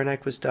website,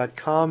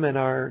 jrnyquist.com, and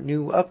our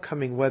new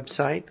upcoming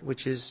website,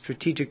 which is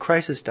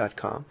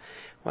strategiccrisis.com.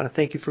 I want to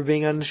thank you for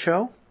being on the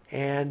show,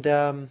 and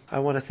I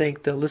want to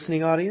thank the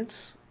listening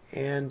audience,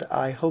 and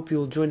I hope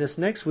you'll join us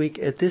next week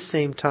at this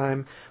same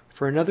time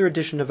for another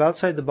edition of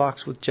Outside the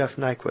Box with Jeff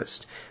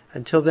Nyquist.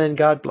 Until then,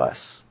 God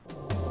bless.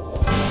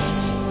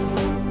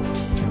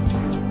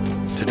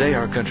 Today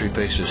our country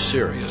faces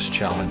serious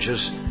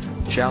challenges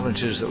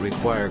that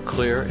require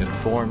clear,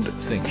 informed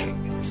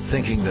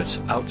thinking that's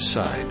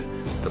outside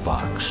the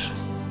box.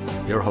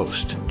 Your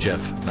host,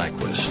 Jeff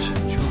Nyquist.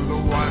 To the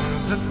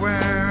ones that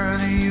wear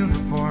the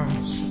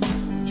uniforms,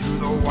 to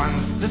the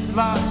ones that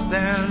lost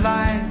their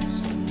lives,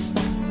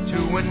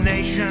 to a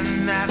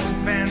nation that's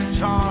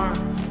been torn,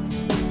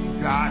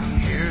 God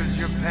hears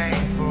your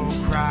painful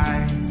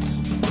cries.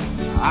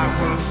 I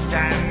will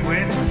stand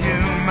with you,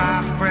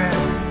 my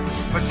friend,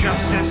 for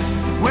justice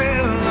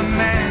will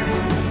amend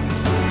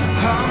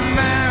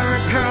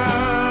America,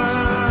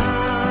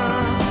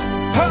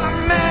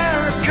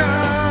 America.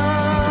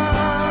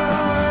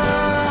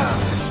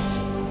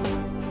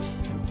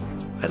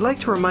 I'd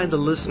like to remind the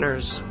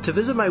listeners to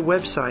visit my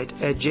website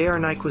at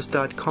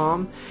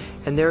jrnyquist.com,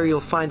 and there you'll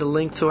find a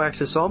link to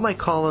access all my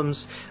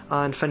columns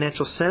on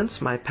Financial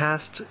Sense, my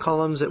past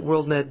columns at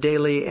WorldNet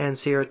Daily and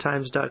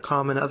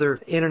SierraTimes.com, and other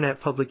internet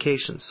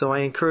publications. So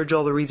I encourage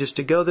all the readers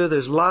to go there.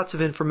 There's lots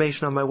of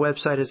information on my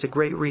website. It's a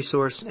great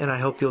resource, and I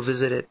hope you'll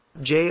visit it.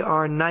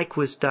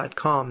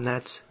 jrnyquist.com.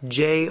 That's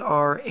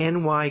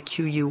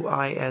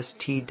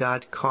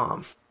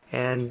jrnyquist.com.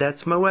 And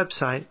that's my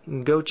website.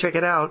 Go check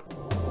it out.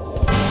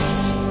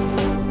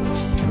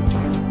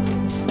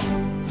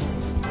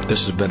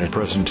 This has been a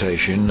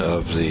presentation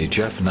of the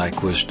Jeff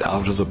Nyquist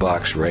Out of the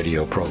Box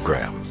radio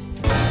program.